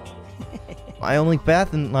 My only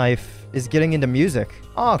path in life is getting into music.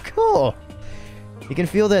 Oh, cool. You can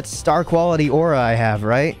feel that star quality aura I have,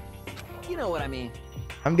 right? You know what I mean.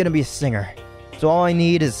 I'm gonna be a singer. So all I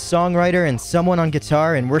need is a songwriter and someone on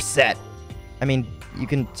guitar and we're set. I mean, you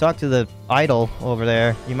can talk to the idol over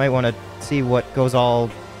there. You might want to see what goes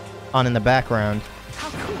all on in the background. How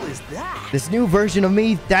cool is that? This new version of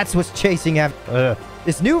me, that's what's chasing after...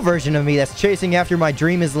 This new version of me that's chasing after my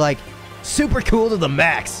dream is like super cool to the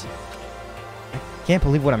max. I can't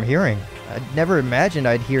believe what I'm hearing. I'd never imagined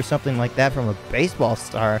I'd hear something like that from a baseball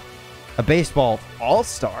star. A baseball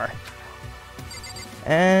all-star.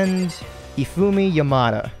 And Hifumi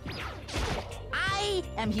Yamada. I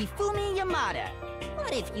am Hifumi Yamada.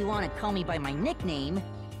 But if you want to call me by my nickname,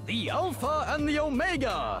 The Alpha and the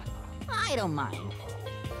Omega! I don't mind.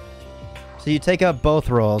 So you take up both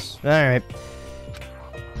roles. Alright.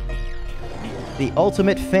 The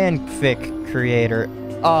ultimate fanfic creator.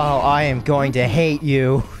 Oh, I am going to hate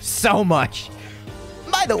you so much.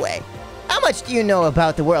 By the way, how much do you know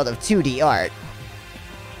about the world of 2D art?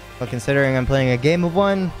 Well, considering I'm playing a game of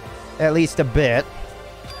one, at least a bit.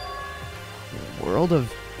 World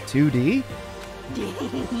of 2D?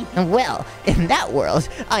 Well, in that world,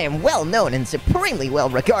 I am well known and supremely well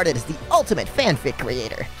regarded as the ultimate fanfic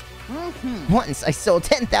creator. Once I sold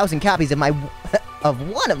 10,000 copies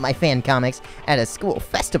of one of my fan comics at a school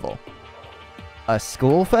festival. A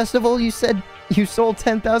school festival? You said you sold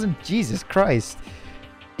 10,000? Jesus Christ.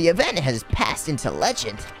 The event has passed into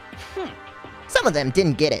legend. Some of them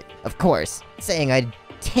didn't get it, of course, saying I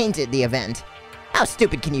tainted the event. How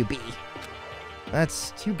stupid can you be?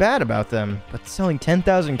 That's too bad about them, but selling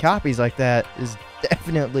 10,000 copies like that is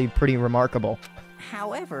definitely pretty remarkable.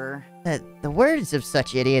 However, The words of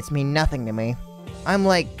such idiots mean nothing to me. I'm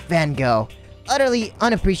like Van Gogh, utterly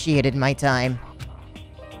unappreciated in my time.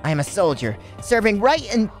 I am a soldier, serving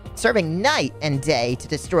night and day to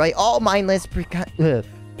destroy all mindless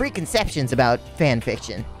preconceptions about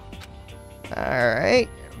fanfiction. Alright,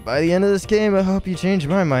 by the end of this game, I hope you change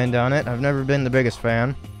my mind on it. I've never been the biggest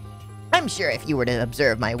fan. I'm sure if you were to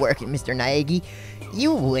observe my work, Mr. Naegi,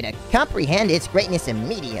 You would comprehend its greatness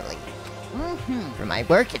immediately. For my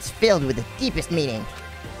work, it's filled with the deepest meaning.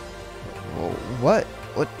 What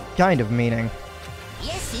kind of meaning?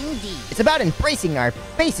 Yes, indeed. It's about embracing our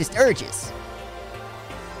basest urges.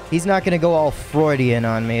 He's not gonna go all Freudian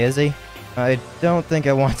on me, is he? I don't think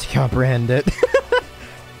I want to comprehend it.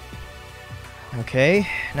 Okay,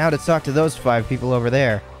 now to talk to those 5 people over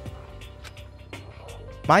there.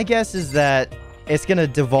 My guess is that it's gonna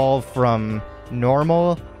devolve from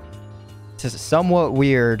normal to somewhat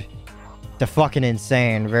weird to fucking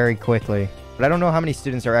insane very quickly. But I don't know how many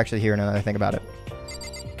students are actually here now that I think about it.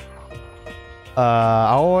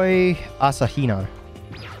 Aoi Asahina.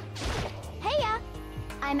 Heya!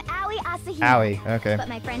 I'm Aoi Asahina. Aoi, okay. But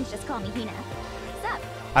my friends just call me Hina. What's up?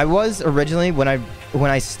 I was originally, when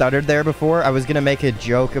I stuttered there before, I was gonna make a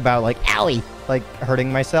joke about, like, owie! Like,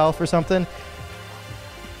 hurting myself or something.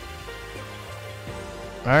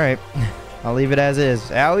 Alright. I'll leave it as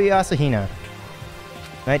is. Aoi Asahina.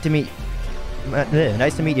 Nice to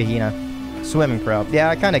meet you, Hina. Swimming pro. Yeah,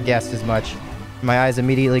 I kind of guessed as much. My eyes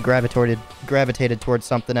immediately gravitated towards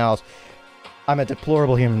something else. I'm a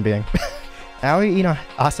deplorable human being. Aoi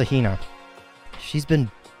Asahina. She's been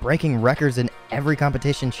breaking records in every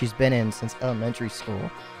competition she's been in since elementary school.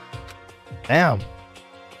 Damn.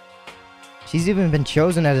 She's even been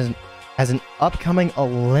chosen as an upcoming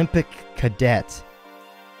Olympic cadet.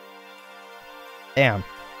 Damn.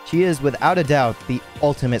 She is without a doubt the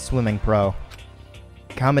ultimate swimming pro.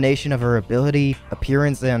 Combination of her ability,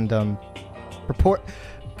 appearance, and report.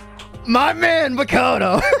 My man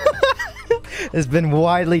Makoto has been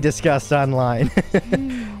widely discussed online.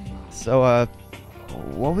 So,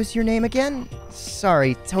 what was your name again?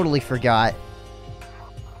 Sorry, totally forgot.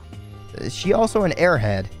 Is she also an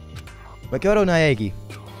airhead? Makoto Naegi.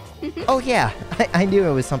 Oh yeah, I knew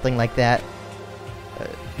it was something like that.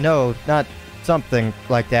 No, not something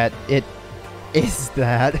like that. It is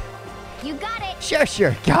that. You got it!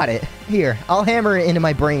 Sure, got it. Here, I'll hammer it into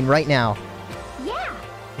my brain right now. Yeah!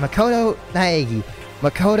 Makoto Naegi.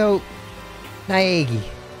 Makoto Naegi.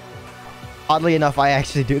 Oddly enough, I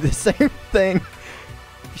actually do the same thing.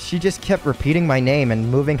 She just kept repeating my name and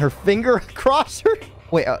moving her finger across her...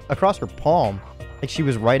 Wait, across her palm. Like she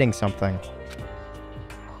was writing something.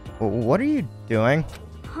 What are you doing?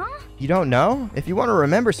 Huh? You don't know? If you want to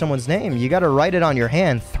remember someone's name, you gotta write it on your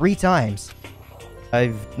hand 3 times.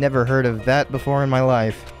 I've never heard of that before in my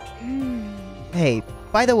life. Hey,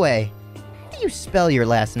 by the way, how do you spell your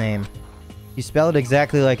last name? You spell it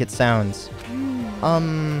exactly like it sounds.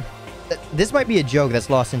 This might be a joke that's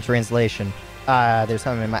lost in translation. There's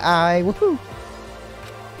something in my eye. Woohoo!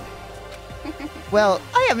 Well,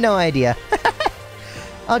 I have no idea.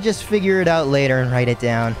 I'll just figure it out later and write it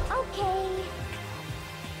down. Okay.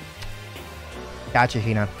 Gotcha,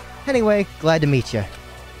 Hina. Anyway, glad to meet you.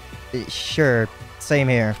 Sure, same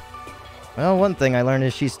here. Well, one thing I learned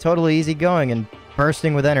is she's totally easygoing and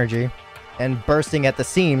bursting with energy. And bursting at the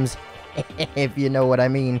seams, if you know what I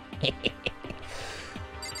mean.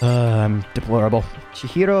 I'm deplorable.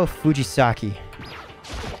 Chihiro Fujisaki.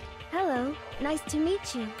 Hello, nice to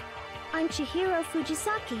meet you. I'm Chihiro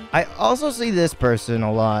Fujisaki. I also see this person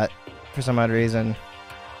a lot, for some odd reason.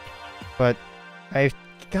 But I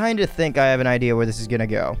kind of think I have an idea where this is gonna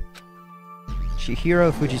go.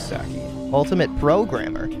 Chihiro Fujisaki, ultimate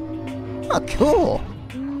programmer. Oh, cool!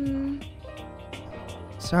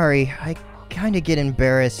 Sorry, I kind of get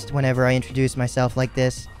embarrassed whenever I introduce myself like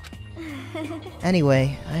this.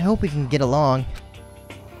 Anyway, I hope we can get along.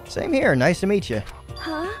 Same here, nice to meet you.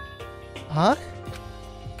 Huh? Huh?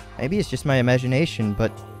 Maybe it's just my imagination,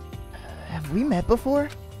 but... have we met before?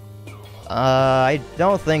 I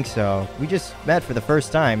don't think so. We just met for the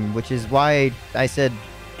first time, which is why I said,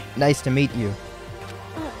 nice to meet you.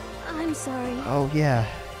 I'm sorry. Oh, yeah.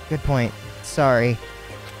 Good point. Sorry.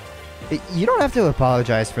 You don't have to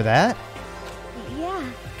apologize for that. Yeah.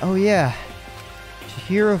 Oh, yeah.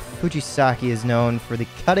 Chihiro Fujisaki is known for the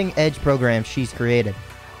cutting-edge programs she's created.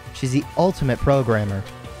 She's the ultimate programmer.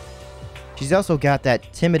 She's also got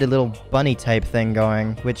that timid little bunny type thing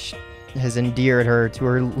going, which has endeared her to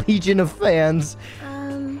her legion of fans.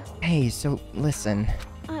 Hey, so listen.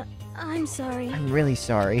 I'm sorry. I'm really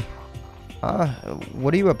sorry.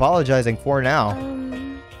 What are you apologizing for now?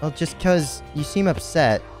 Well, just 'cause you seem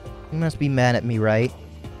upset. You must be mad at me, right?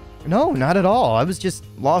 No, not at all. I was just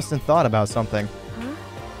lost in thought about something.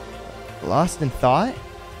 Huh? Lost in thought?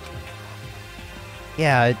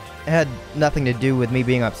 Yeah, it had nothing to do with me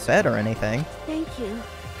being upset or anything. Thank you.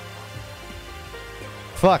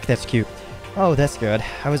 Fuck, that's cute. Oh, that's good.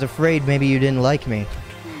 I was afraid maybe you didn't like me.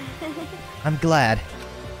 I'm glad.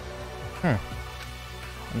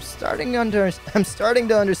 I'm starting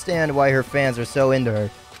to understand why her fans are so into her.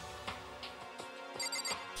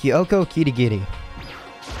 Kyoko Kirigiri.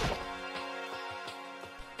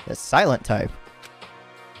 The silent type.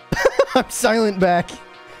 I'm silent back.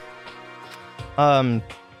 Can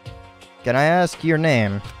I ask your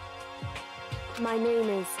name? My name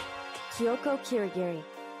is Kyoko Kirigiri.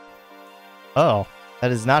 Oh,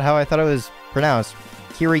 that is not how I thought it was pronounced.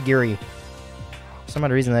 Kirigiri. For some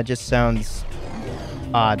odd reason, that just sounds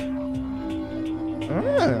odd.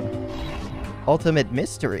 Ultimate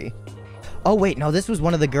mystery. Oh, wait, no, this was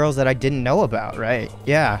one of the girls that I didn't know about, right?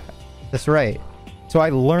 Yeah, that's right. So I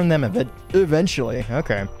learned them eventually.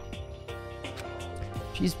 Okay.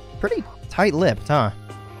 She's pretty tight-lipped, huh?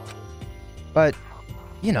 But,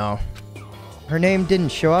 you know, her name didn't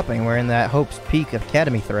show up anywhere in that Hope's Peak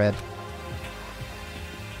Academy thread.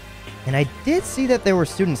 And I did see that there were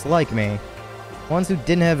students like me. Ones who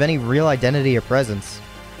didn't have any real identity or presence.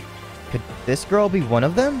 Could this girl be one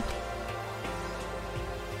of them?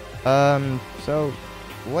 So,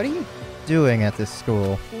 what are you doing at this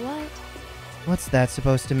school? What? What's that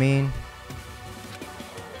supposed to mean?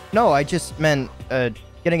 No, I just meant,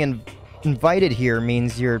 getting invited here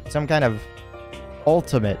means you're some kind of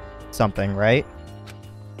ultimate something, right?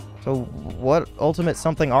 So, what ultimate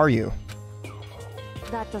something are you?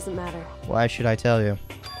 That doesn't matter. Why should I tell you?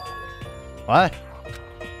 What?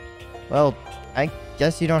 Well, I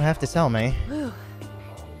guess you don't have to tell me.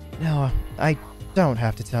 No, I don't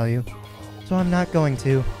have to tell you. So I'm not going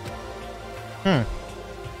to.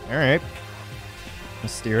 Alright.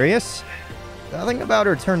 Mysterious. Nothing about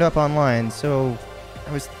her turned up online, so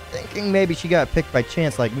I was thinking maybe she got picked by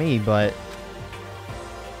chance like me, but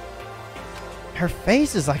her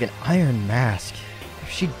face is like an iron mask. If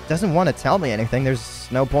she doesn't want to tell me anything,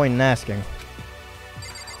 there's no point in asking.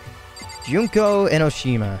 Junko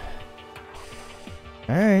Enoshima.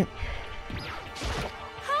 Alright.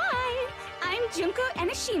 Hi, I'm Junko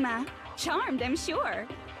Enoshima. Charmed, I'm sure.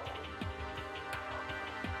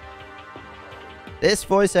 This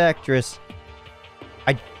voice actress,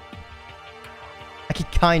 I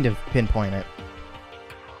could kind of pinpoint it.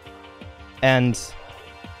 And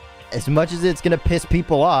as much as it's gonna piss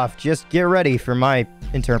people off, just get ready for my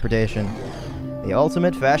interpretation. The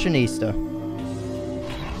ultimate fashionista.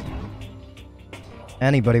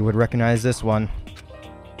 Anybody would recognize this one.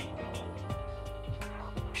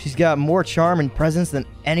 She's got more charm and presence than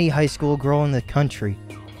any high school girl in the country.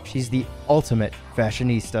 She's the ultimate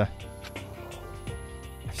fashionista.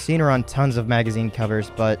 I've seen her on tons of magazine covers,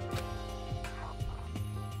 but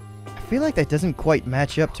I feel like that doesn't quite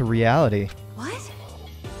match up to reality. What?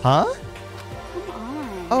 Huh? Come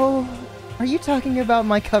on. Oh, are you talking about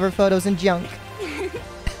my cover photos and junk?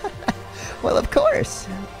 Well, of course.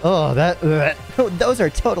 Oh, Those are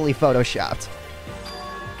totally photoshopped.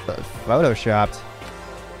 Photoshopped.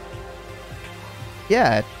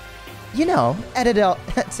 Yeah, you know, edited out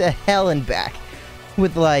to hell and back.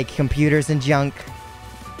 With, like, computers and junk.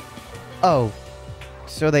 Oh,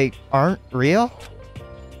 so they aren't real?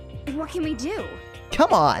 What can we do?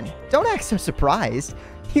 Come on, don't act so surprised.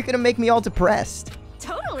 You're gonna make me all depressed.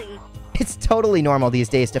 Totally. It's totally normal these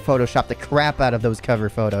days to Photoshop the crap out of those cover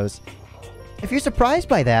photos. If you're surprised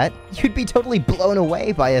by that, you'd be totally blown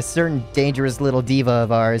away by a certain dangerous little diva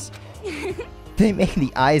of ours. They make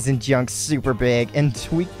the eyes and junk super big and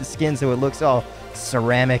tweak the skin so it looks all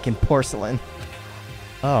ceramic and porcelain.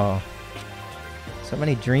 Oh. So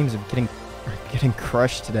many dreams of getting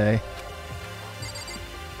crushed today.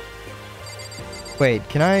 Wait,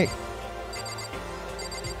 can I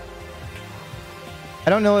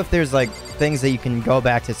don't know if there's like things that you can go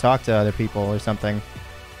back to talk to other people or something.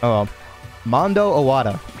 Oh well. Mondo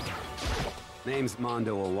Owada. Name's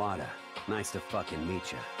Mondo Owada. Nice to fucking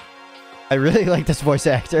meet ya. I really like this voice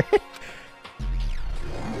actor.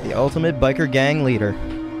 The ultimate biker gang leader.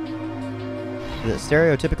 The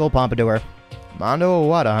stereotypical pompadour. Mondo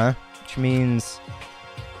Owada, huh? Which means...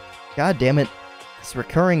 God damn it. This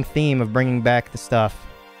recurring theme of bringing back the stuff.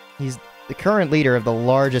 He's the current leader of the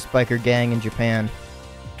largest biker gang in Japan.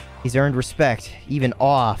 He's earned respect, even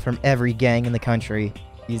awe, from every gang in the country.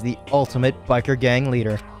 He's the ultimate biker gang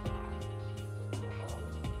leader.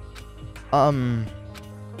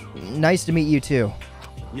 Nice to meet you too.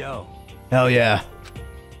 Yo. Hell yeah.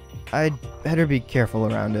 I'd better be careful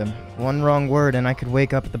around him. One wrong word and I could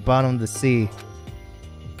wake up at the bottom of the sea.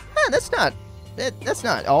 That's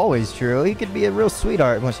not always true. He could be a real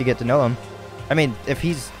sweetheart once you get to know him. I mean, if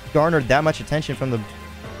he's garnered that much attention from the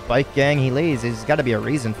bike gang he leads, there's got to be a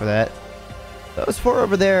reason for that. Those four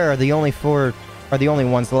over there are the only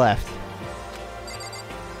ones left.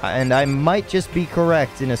 And I might just be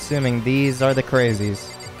correct in assuming these are the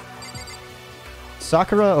crazies.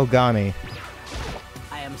 Sakura Ogami.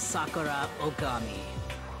 I am Sakura Ogami.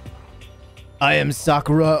 I am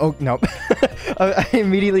Sakura nope. I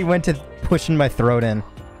immediately went to pushing my throat in.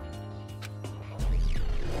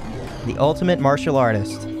 The ultimate martial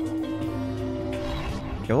artist.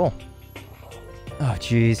 Cool. Oh,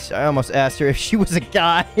 jeez. I almost asked her if she was a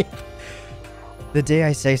guy. The day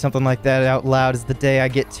I say something like that out loud is the day I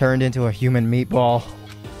get turned into a human meatball.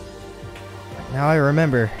 Now I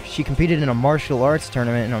remember, she competed in a martial arts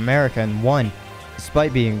tournament in America and won,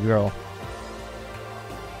 despite being a girl.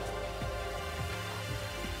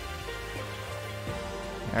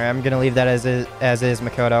 Alright, I'm gonna leave that as is,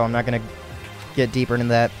 Makoto. I'm not gonna get deeper into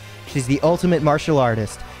that. She's the ultimate martial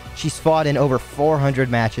artist. She's fought in over 400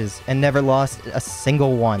 matches and never lost a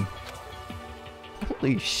single one.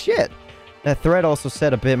 Holy shit. That thread also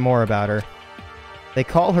said a bit more about her. They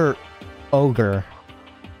call her Ogre.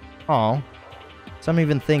 Aw. Some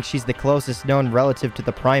even think she's the closest known relative to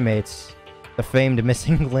the primates. The famed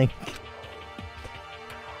missing link.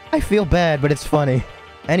 I feel bad, but it's funny.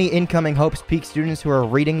 Any incoming Hope's Peak students who are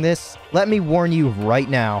reading this, let me warn you right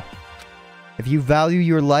now. If you value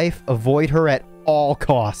your life, avoid her at all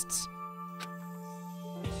costs.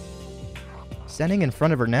 Standing in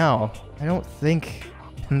front of her now, I don't think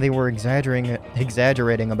they were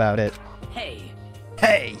exaggerating about it. Hey.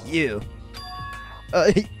 Hey, you.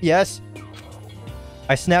 Yes?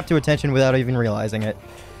 I snapped to attention without even realizing it.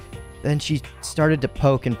 Then she started to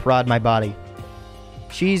poke and prod my body.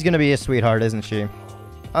 She's gonna be a sweetheart, isn't she?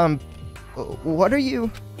 What are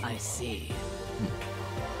you? I see.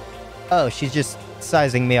 Oh, she's just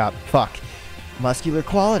sizing me up. Fuck. Muscular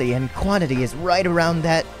quality and quantity is right around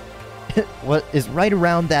that... what is right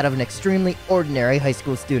around that of an extremely ordinary high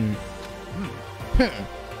school student.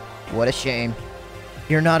 What a shame.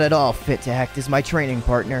 You're not at all fit to act as my training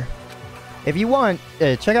partner. If you want,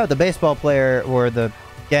 check out the baseball player or the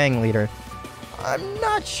gang leader. I'm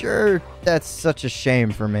not sure that's such a shame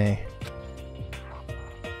for me.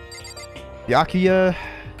 Byakuya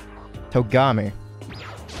Togami.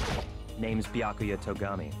 Name's Byakuya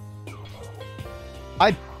Togami.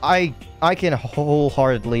 I can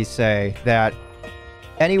wholeheartedly say that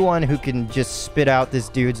anyone who can just spit out this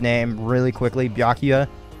dude's name really quickly, Byakuya,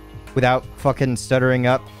 without fucking stuttering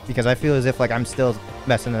up, because I feel as if like I'm still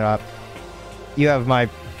messing it up. You have my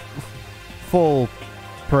full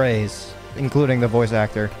praise, including the voice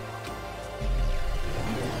actor.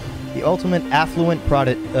 The ultimate affluent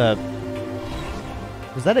product.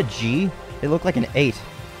 Was that a G? It looked like an 8.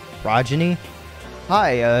 Progeny?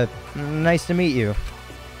 Hi, nice to meet you.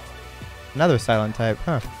 Another silent type,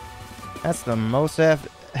 huh? That's the most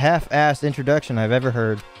half-assed introduction I've ever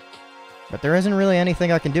heard. But there isn't really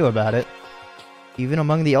anything I can do about it. Even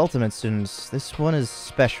among the ultimate students, this one is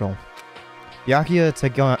special. Byakuya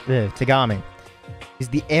Togami. He's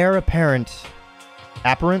the heir apparent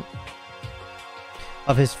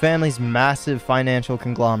of his family's massive financial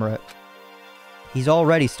conglomerate. He's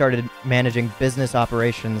already started managing business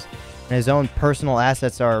operations, and his own personal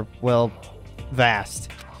assets are, well,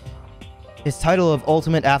 vast. His title of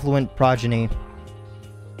Ultimate Affluent Progeny,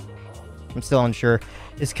 I'm still unsure,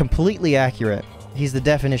 is completely accurate. He's the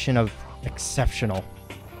definition of exceptional.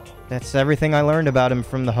 That's everything I learned about him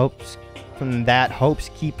from that Hope's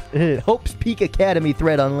Peak Academy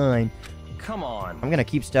thread online. Come on. I'm gonna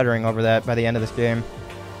keep stuttering over that by the end of this game,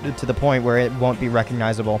 to the point where it won't be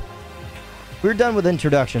recognizable. We're done with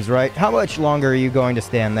introductions, right? How much longer are you going to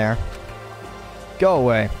stand there? Go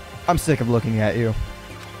away. I'm sick of looking at you.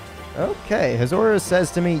 Okay, Hazora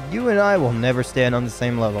says to me, you and I will never stand on the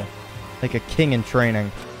same level. Like a king in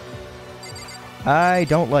training. I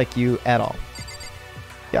don't like you at all.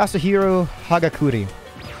 Yasuhiro Hagakure.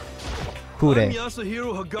 I'm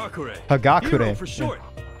Yasuhiro Hagakure. Hagakure. Hiro for short.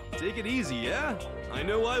 Take it easy, yeah? I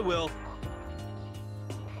know I will.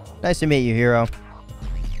 Nice to meet you, Hiro.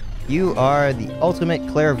 You are the ultimate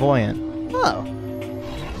clairvoyant. Oh.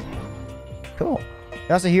 Cool.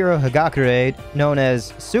 Yasuhiro Hagakure, known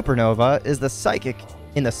as Supernova, is the psychic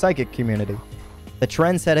in the psychic community. The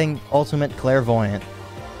trend-setting ultimate clairvoyant.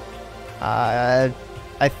 I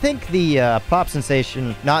think the pop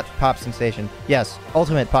sensation, not pop sensation, yes,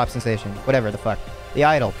 ultimate pop sensation, whatever the fuck, the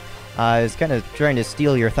idol, is kind of trying to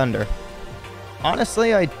steal your thunder.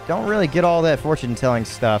 Honestly, I don't really get all that fortune-telling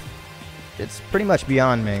stuff. It's pretty much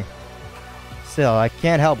beyond me. Still, I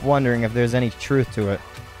can't help wondering if there's any truth to it.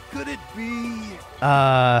 Could it be?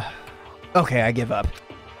 Okay, I give up.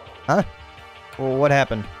 Huh? Well, what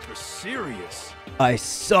happened? You're serious? I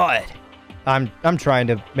saw it. I'm trying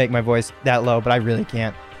to make my voice that low, but I really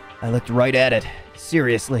can't. I looked right at it.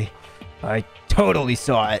 Seriously. I totally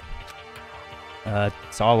saw it.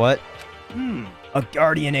 Saw what? A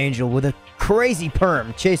guardian angel with a crazy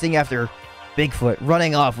perm chasing after Bigfoot,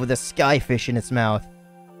 running off with a skyfish in its mouth.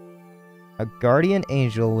 A guardian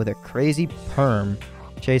angel with a crazy perm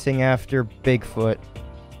chasing after Bigfoot.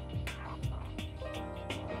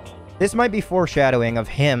 This might be foreshadowing of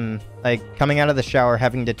him, like, coming out of the shower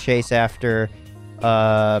having to chase after,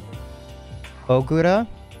 Ogura?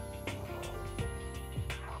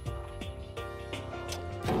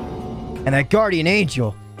 And that guardian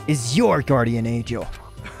angel is your guardian angel.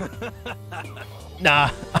 Nah,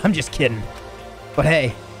 I'm just kidding. But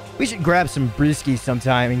hey, we should grab some brewskis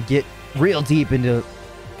sometime and get real deep into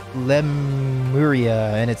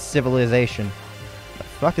Lemuria and its civilization. The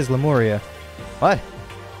fuck is Lemuria? What?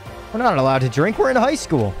 We're not allowed to drink. We're in high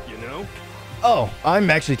school. You know? Oh, I'm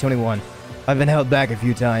actually 21. I've been held back a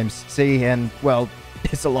few times. See, and, well,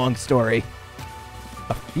 it's a long story.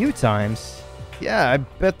 A few times? Yeah, I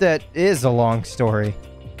bet that is a long story.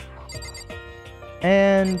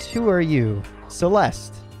 And who are you?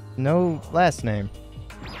 Celeste. No last name.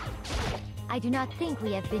 I do not think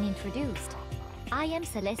we have been introduced. I am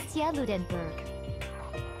Celestia Ludenberg.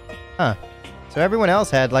 Huh. So everyone else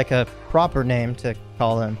had, like, a proper name to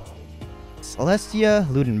call them. Celestia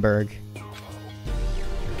Ludenberg.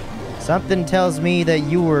 Something tells me that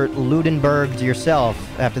you were Ludenberged yourself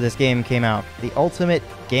after this game came out. The ultimate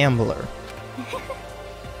gambler.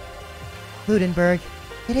 Ludenberg,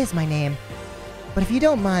 it is my name. But if you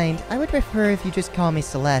don't mind, I would prefer if you just call me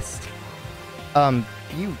Celeste.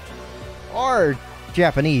 You are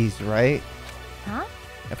Japanese, right? Huh?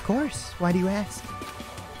 Of course. Why do you ask?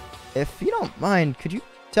 If you don't mind, could you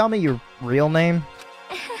tell me your real name?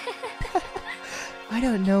 I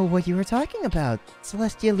don't know what you were talking about.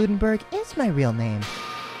 Celestia Ludenberg is my real name.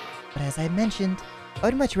 But as I mentioned, I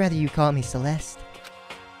would much rather you call me Celeste.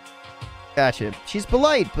 Gotcha. She's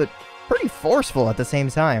polite, but pretty forceful at the same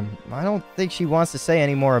time. I don't think she wants to say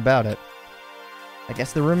any more about it. I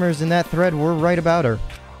guess the rumors in that thread were right about her.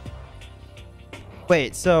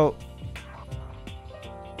 Wait, so...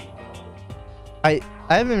 I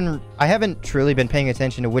haven't truly been paying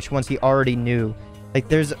attention to which ones he already knew. Like,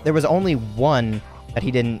 there was only one that he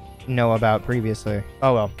didn't know about previously.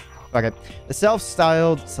 Oh well. Okay. The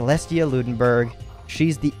self-styled Celestia Ludenberg.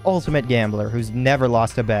 She's the ultimate gambler who's never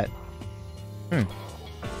lost a bet.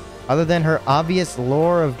 Other than her obvious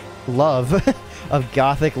lore of love of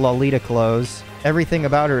gothic Lolita clothes, everything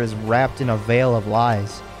about her is wrapped in a veil of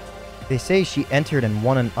lies. They say she entered and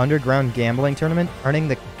won an underground gambling tournament, earning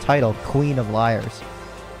the title Queen of Liars.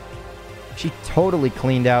 She totally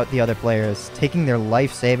cleaned out the other players, taking their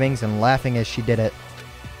life savings and laughing as she did it.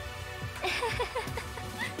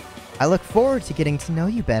 I look forward to getting to know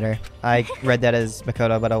you better. I read that as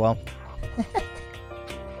Makoto, but oh well.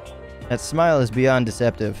 That smile is beyond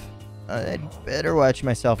deceptive. I'd better watch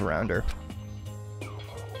myself around her.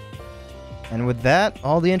 And with that,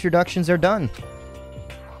 all the introductions are done.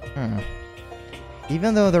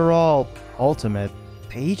 Even though they're all ultimate,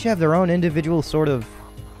 they each have their own individual sort of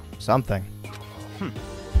something.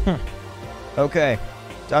 Okay,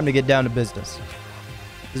 time to get down to business.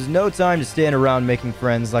 There's no time to stand around making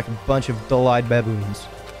friends like a bunch of dull-eyed baboons.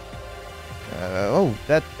 Oh,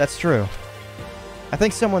 that's true. I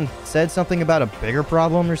think someone said something about a bigger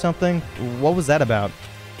problem or something. What was that about?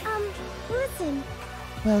 Listen.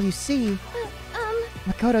 Well, you see...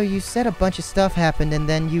 Makoto, you said a bunch of stuff happened and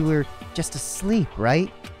then you were just asleep, right?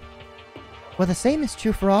 Well, the same is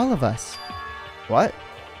true for all of us. What?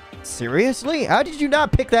 Seriously? How did you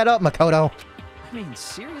not pick that up, Makoto? I mean,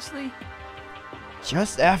 seriously?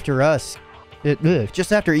 Just after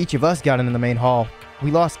each of us got into the main hall, we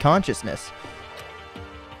lost consciousness.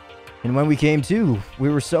 And when we came to, we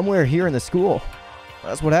were somewhere here in the school.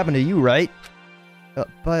 That's what happened to you, right?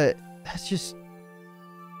 But that's just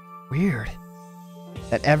weird.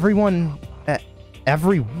 That every one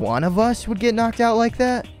of us would get knocked out like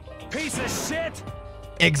that? Piece of shit!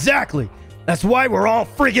 Exactly! That's why we're all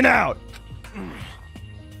freaking out!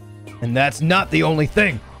 And that's not the only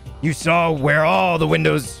thing. You saw where all the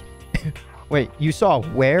windows... Wait, you saw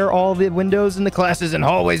where all the windows in the classes and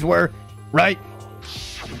hallways were, right?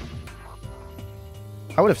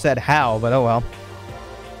 I would have said how, but oh well.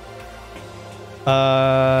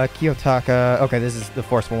 Kiyotaka... Okay, this is the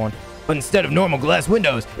forceful one. But instead of normal glass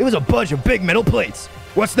windows, it was a bunch of big metal plates.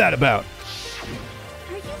 What's that about?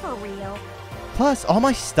 Are you for real? Plus, all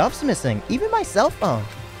my stuff's missing, even my cell phone.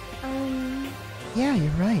 Yeah,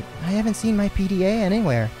 you're right. I haven't seen my PDA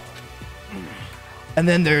anywhere. And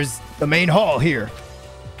then there's the main hall here.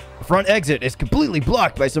 The front exit is completely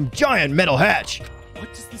blocked by some giant metal hatch.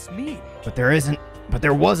 What does this mean? But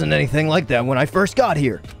there wasn't anything like that when I first got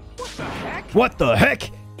here. What the heck? What the heck?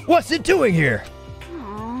 What's it doing here?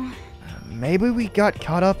 maybe we got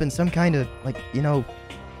caught up in some kind of, like, you know,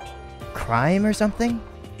 crime or something?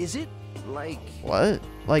 Is it, like... What?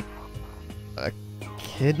 Like, a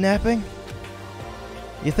kidnapping?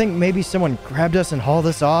 You think maybe someone grabbed us and hauled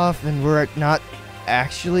us off and we're not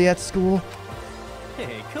actually at school?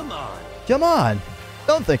 Hey, come on. Come on!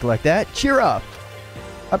 Don't think like that. Cheer up.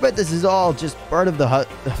 I bet this is all just part of the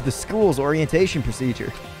school's orientation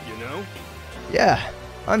procedure. You know? Yeah,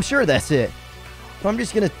 I'm sure that's it. So I'm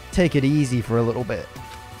just gonna take it easy for a little bit.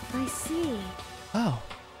 I see. Oh.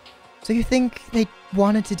 So you think they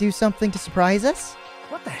wanted to do something to surprise us?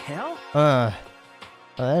 What the hell?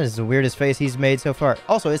 That is the weirdest face he's made so far.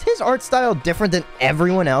 Also, is his art style different than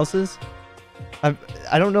everyone else's? I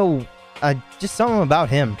don't know. Just something about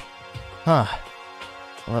him. Huh.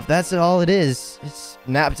 Well, if that's all it is, it's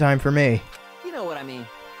nap time for me. You know what I mean.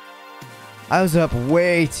 I was up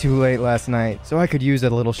way too late last night, so I could use a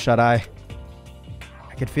little shut-eye.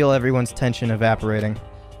 I could feel everyone's tension evaporating.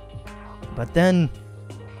 But then,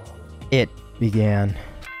 it began.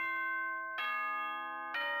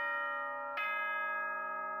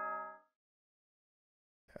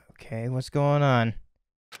 Okay, what's going on?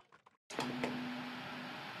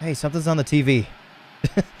 Hey, something's on the TV.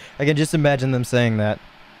 I can just imagine them saying that.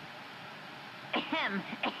 Ahem,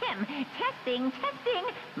 ahem. Testing, testing.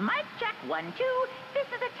 Mic check 1, 2. This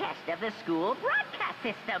is a test of the school broadcast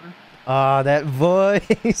system. Ah, that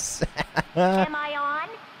voice. Am I on?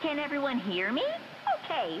 Can everyone hear me?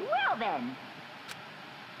 Okay, well then.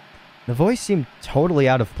 The voice seemed totally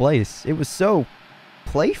out of place. It was so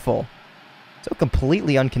playful. So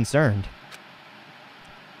completely unconcerned.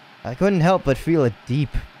 I couldn't help but feel a deep,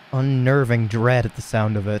 unnerving dread at the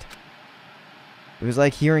sound of it. It was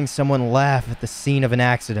like hearing someone laugh at the scene of an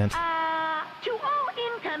accident. To all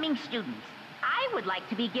incoming students, I would like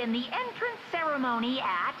to begin the entrance ceremony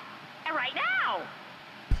at... right now!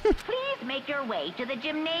 Please make your way to the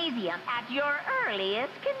gymnasium at your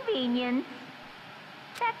earliest convenience.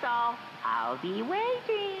 That's all. I'll be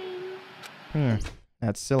waiting.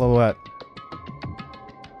 That silhouette.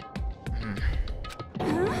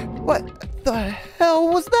 What the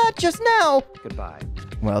hell was that just now? Goodbye.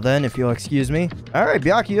 Well then, if you'll excuse me. Alright,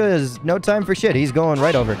 Byakuya has no time for shit. He's going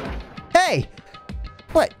right over. Hey!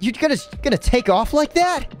 What, you gonna take off like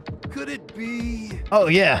that? Could it be? Oh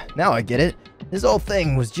yeah, now I get it. This whole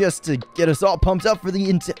thing was just to get us all pumped up for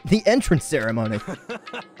the entrance ceremony.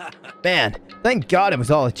 Man, thank God it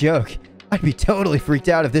was all a joke. I'd be totally freaked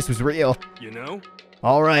out if this was real. You know?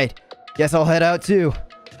 Alright, guess I'll head out too.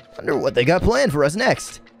 Wonder what they got planned for us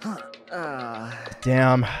next.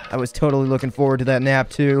 Damn, I was totally looking forward to that nap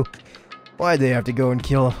too. Why'd they have to go and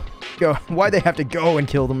kill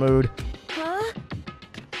the mood? Huh?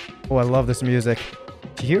 Oh, I love this music.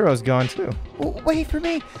 Chihiro's gone too. Wait for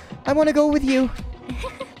me. I want to go with you.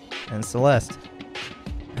 And Celeste.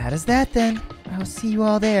 That is that then. I'll see you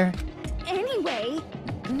all there. Anyway.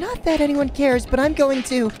 Not that anyone cares, but I'm going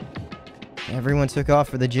to. Everyone took off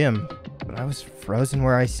for the gym, but I was frozen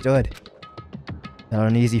where I stood. That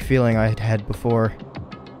uneasy feeling I had had before.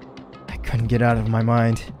 I couldn't get out of my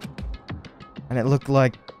mind. And it looked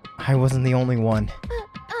like I wasn't the only one.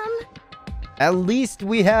 At least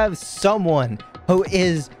we have someone who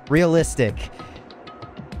is realistic.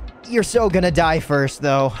 You're so gonna die first,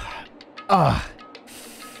 though. Ugh.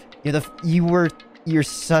 You're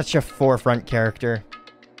such a forefront character.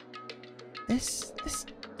 This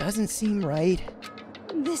doesn't seem right.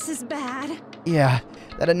 This is bad. Yeah,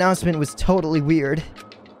 that announcement was totally weird.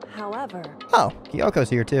 However... Oh, Kyoko's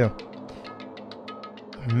here too.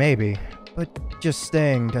 Maybe, but just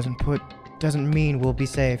staying doesn't mean we'll be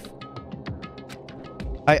safe.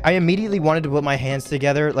 I immediately wanted to put my hands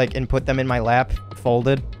together, like, and put them in my lap,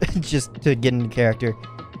 folded, just to get into character.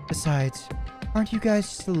 Besides, aren't you guys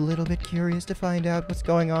just a little bit curious to find out what's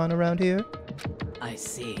going on around here? I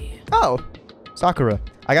see. Oh, Sakura.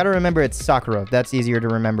 I gotta remember it's Sakura. That's easier to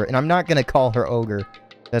remember. And I'm not gonna call her Ogre.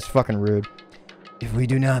 That's fucking rude. If we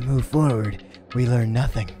do not move forward, we learn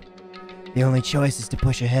nothing. The only choice is to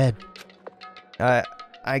push ahead.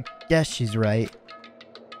 I guess she's right.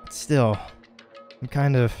 Still,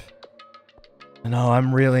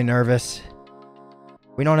 I'm really nervous.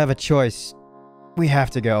 We don't have a choice. We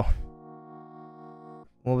have to go.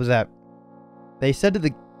 What was that? They said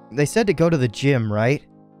to go to the gym, right?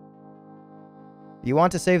 You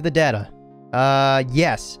want to save the data?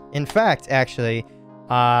 Yes. In fact, actually,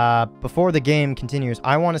 before the game continues,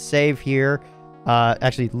 I want to save here.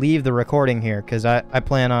 Actually, leave the recording here, because I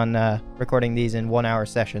plan on recording these in 1-hour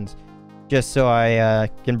sessions. Just so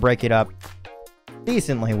I can break it up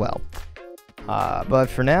decently well. But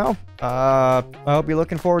for now, I hope you're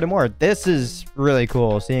looking forward to more. This is really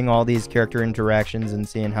cool, seeing all these character interactions and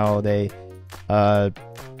seeing how they are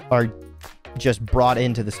just brought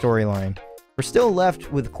into the storyline. We're still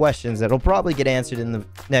left with questions that'll probably get answered in the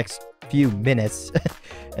next few minutes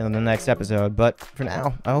in the next episode. But for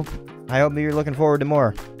now, I hope you're looking forward to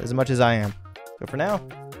more as much as I am. So for now,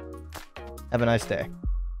 have a nice day.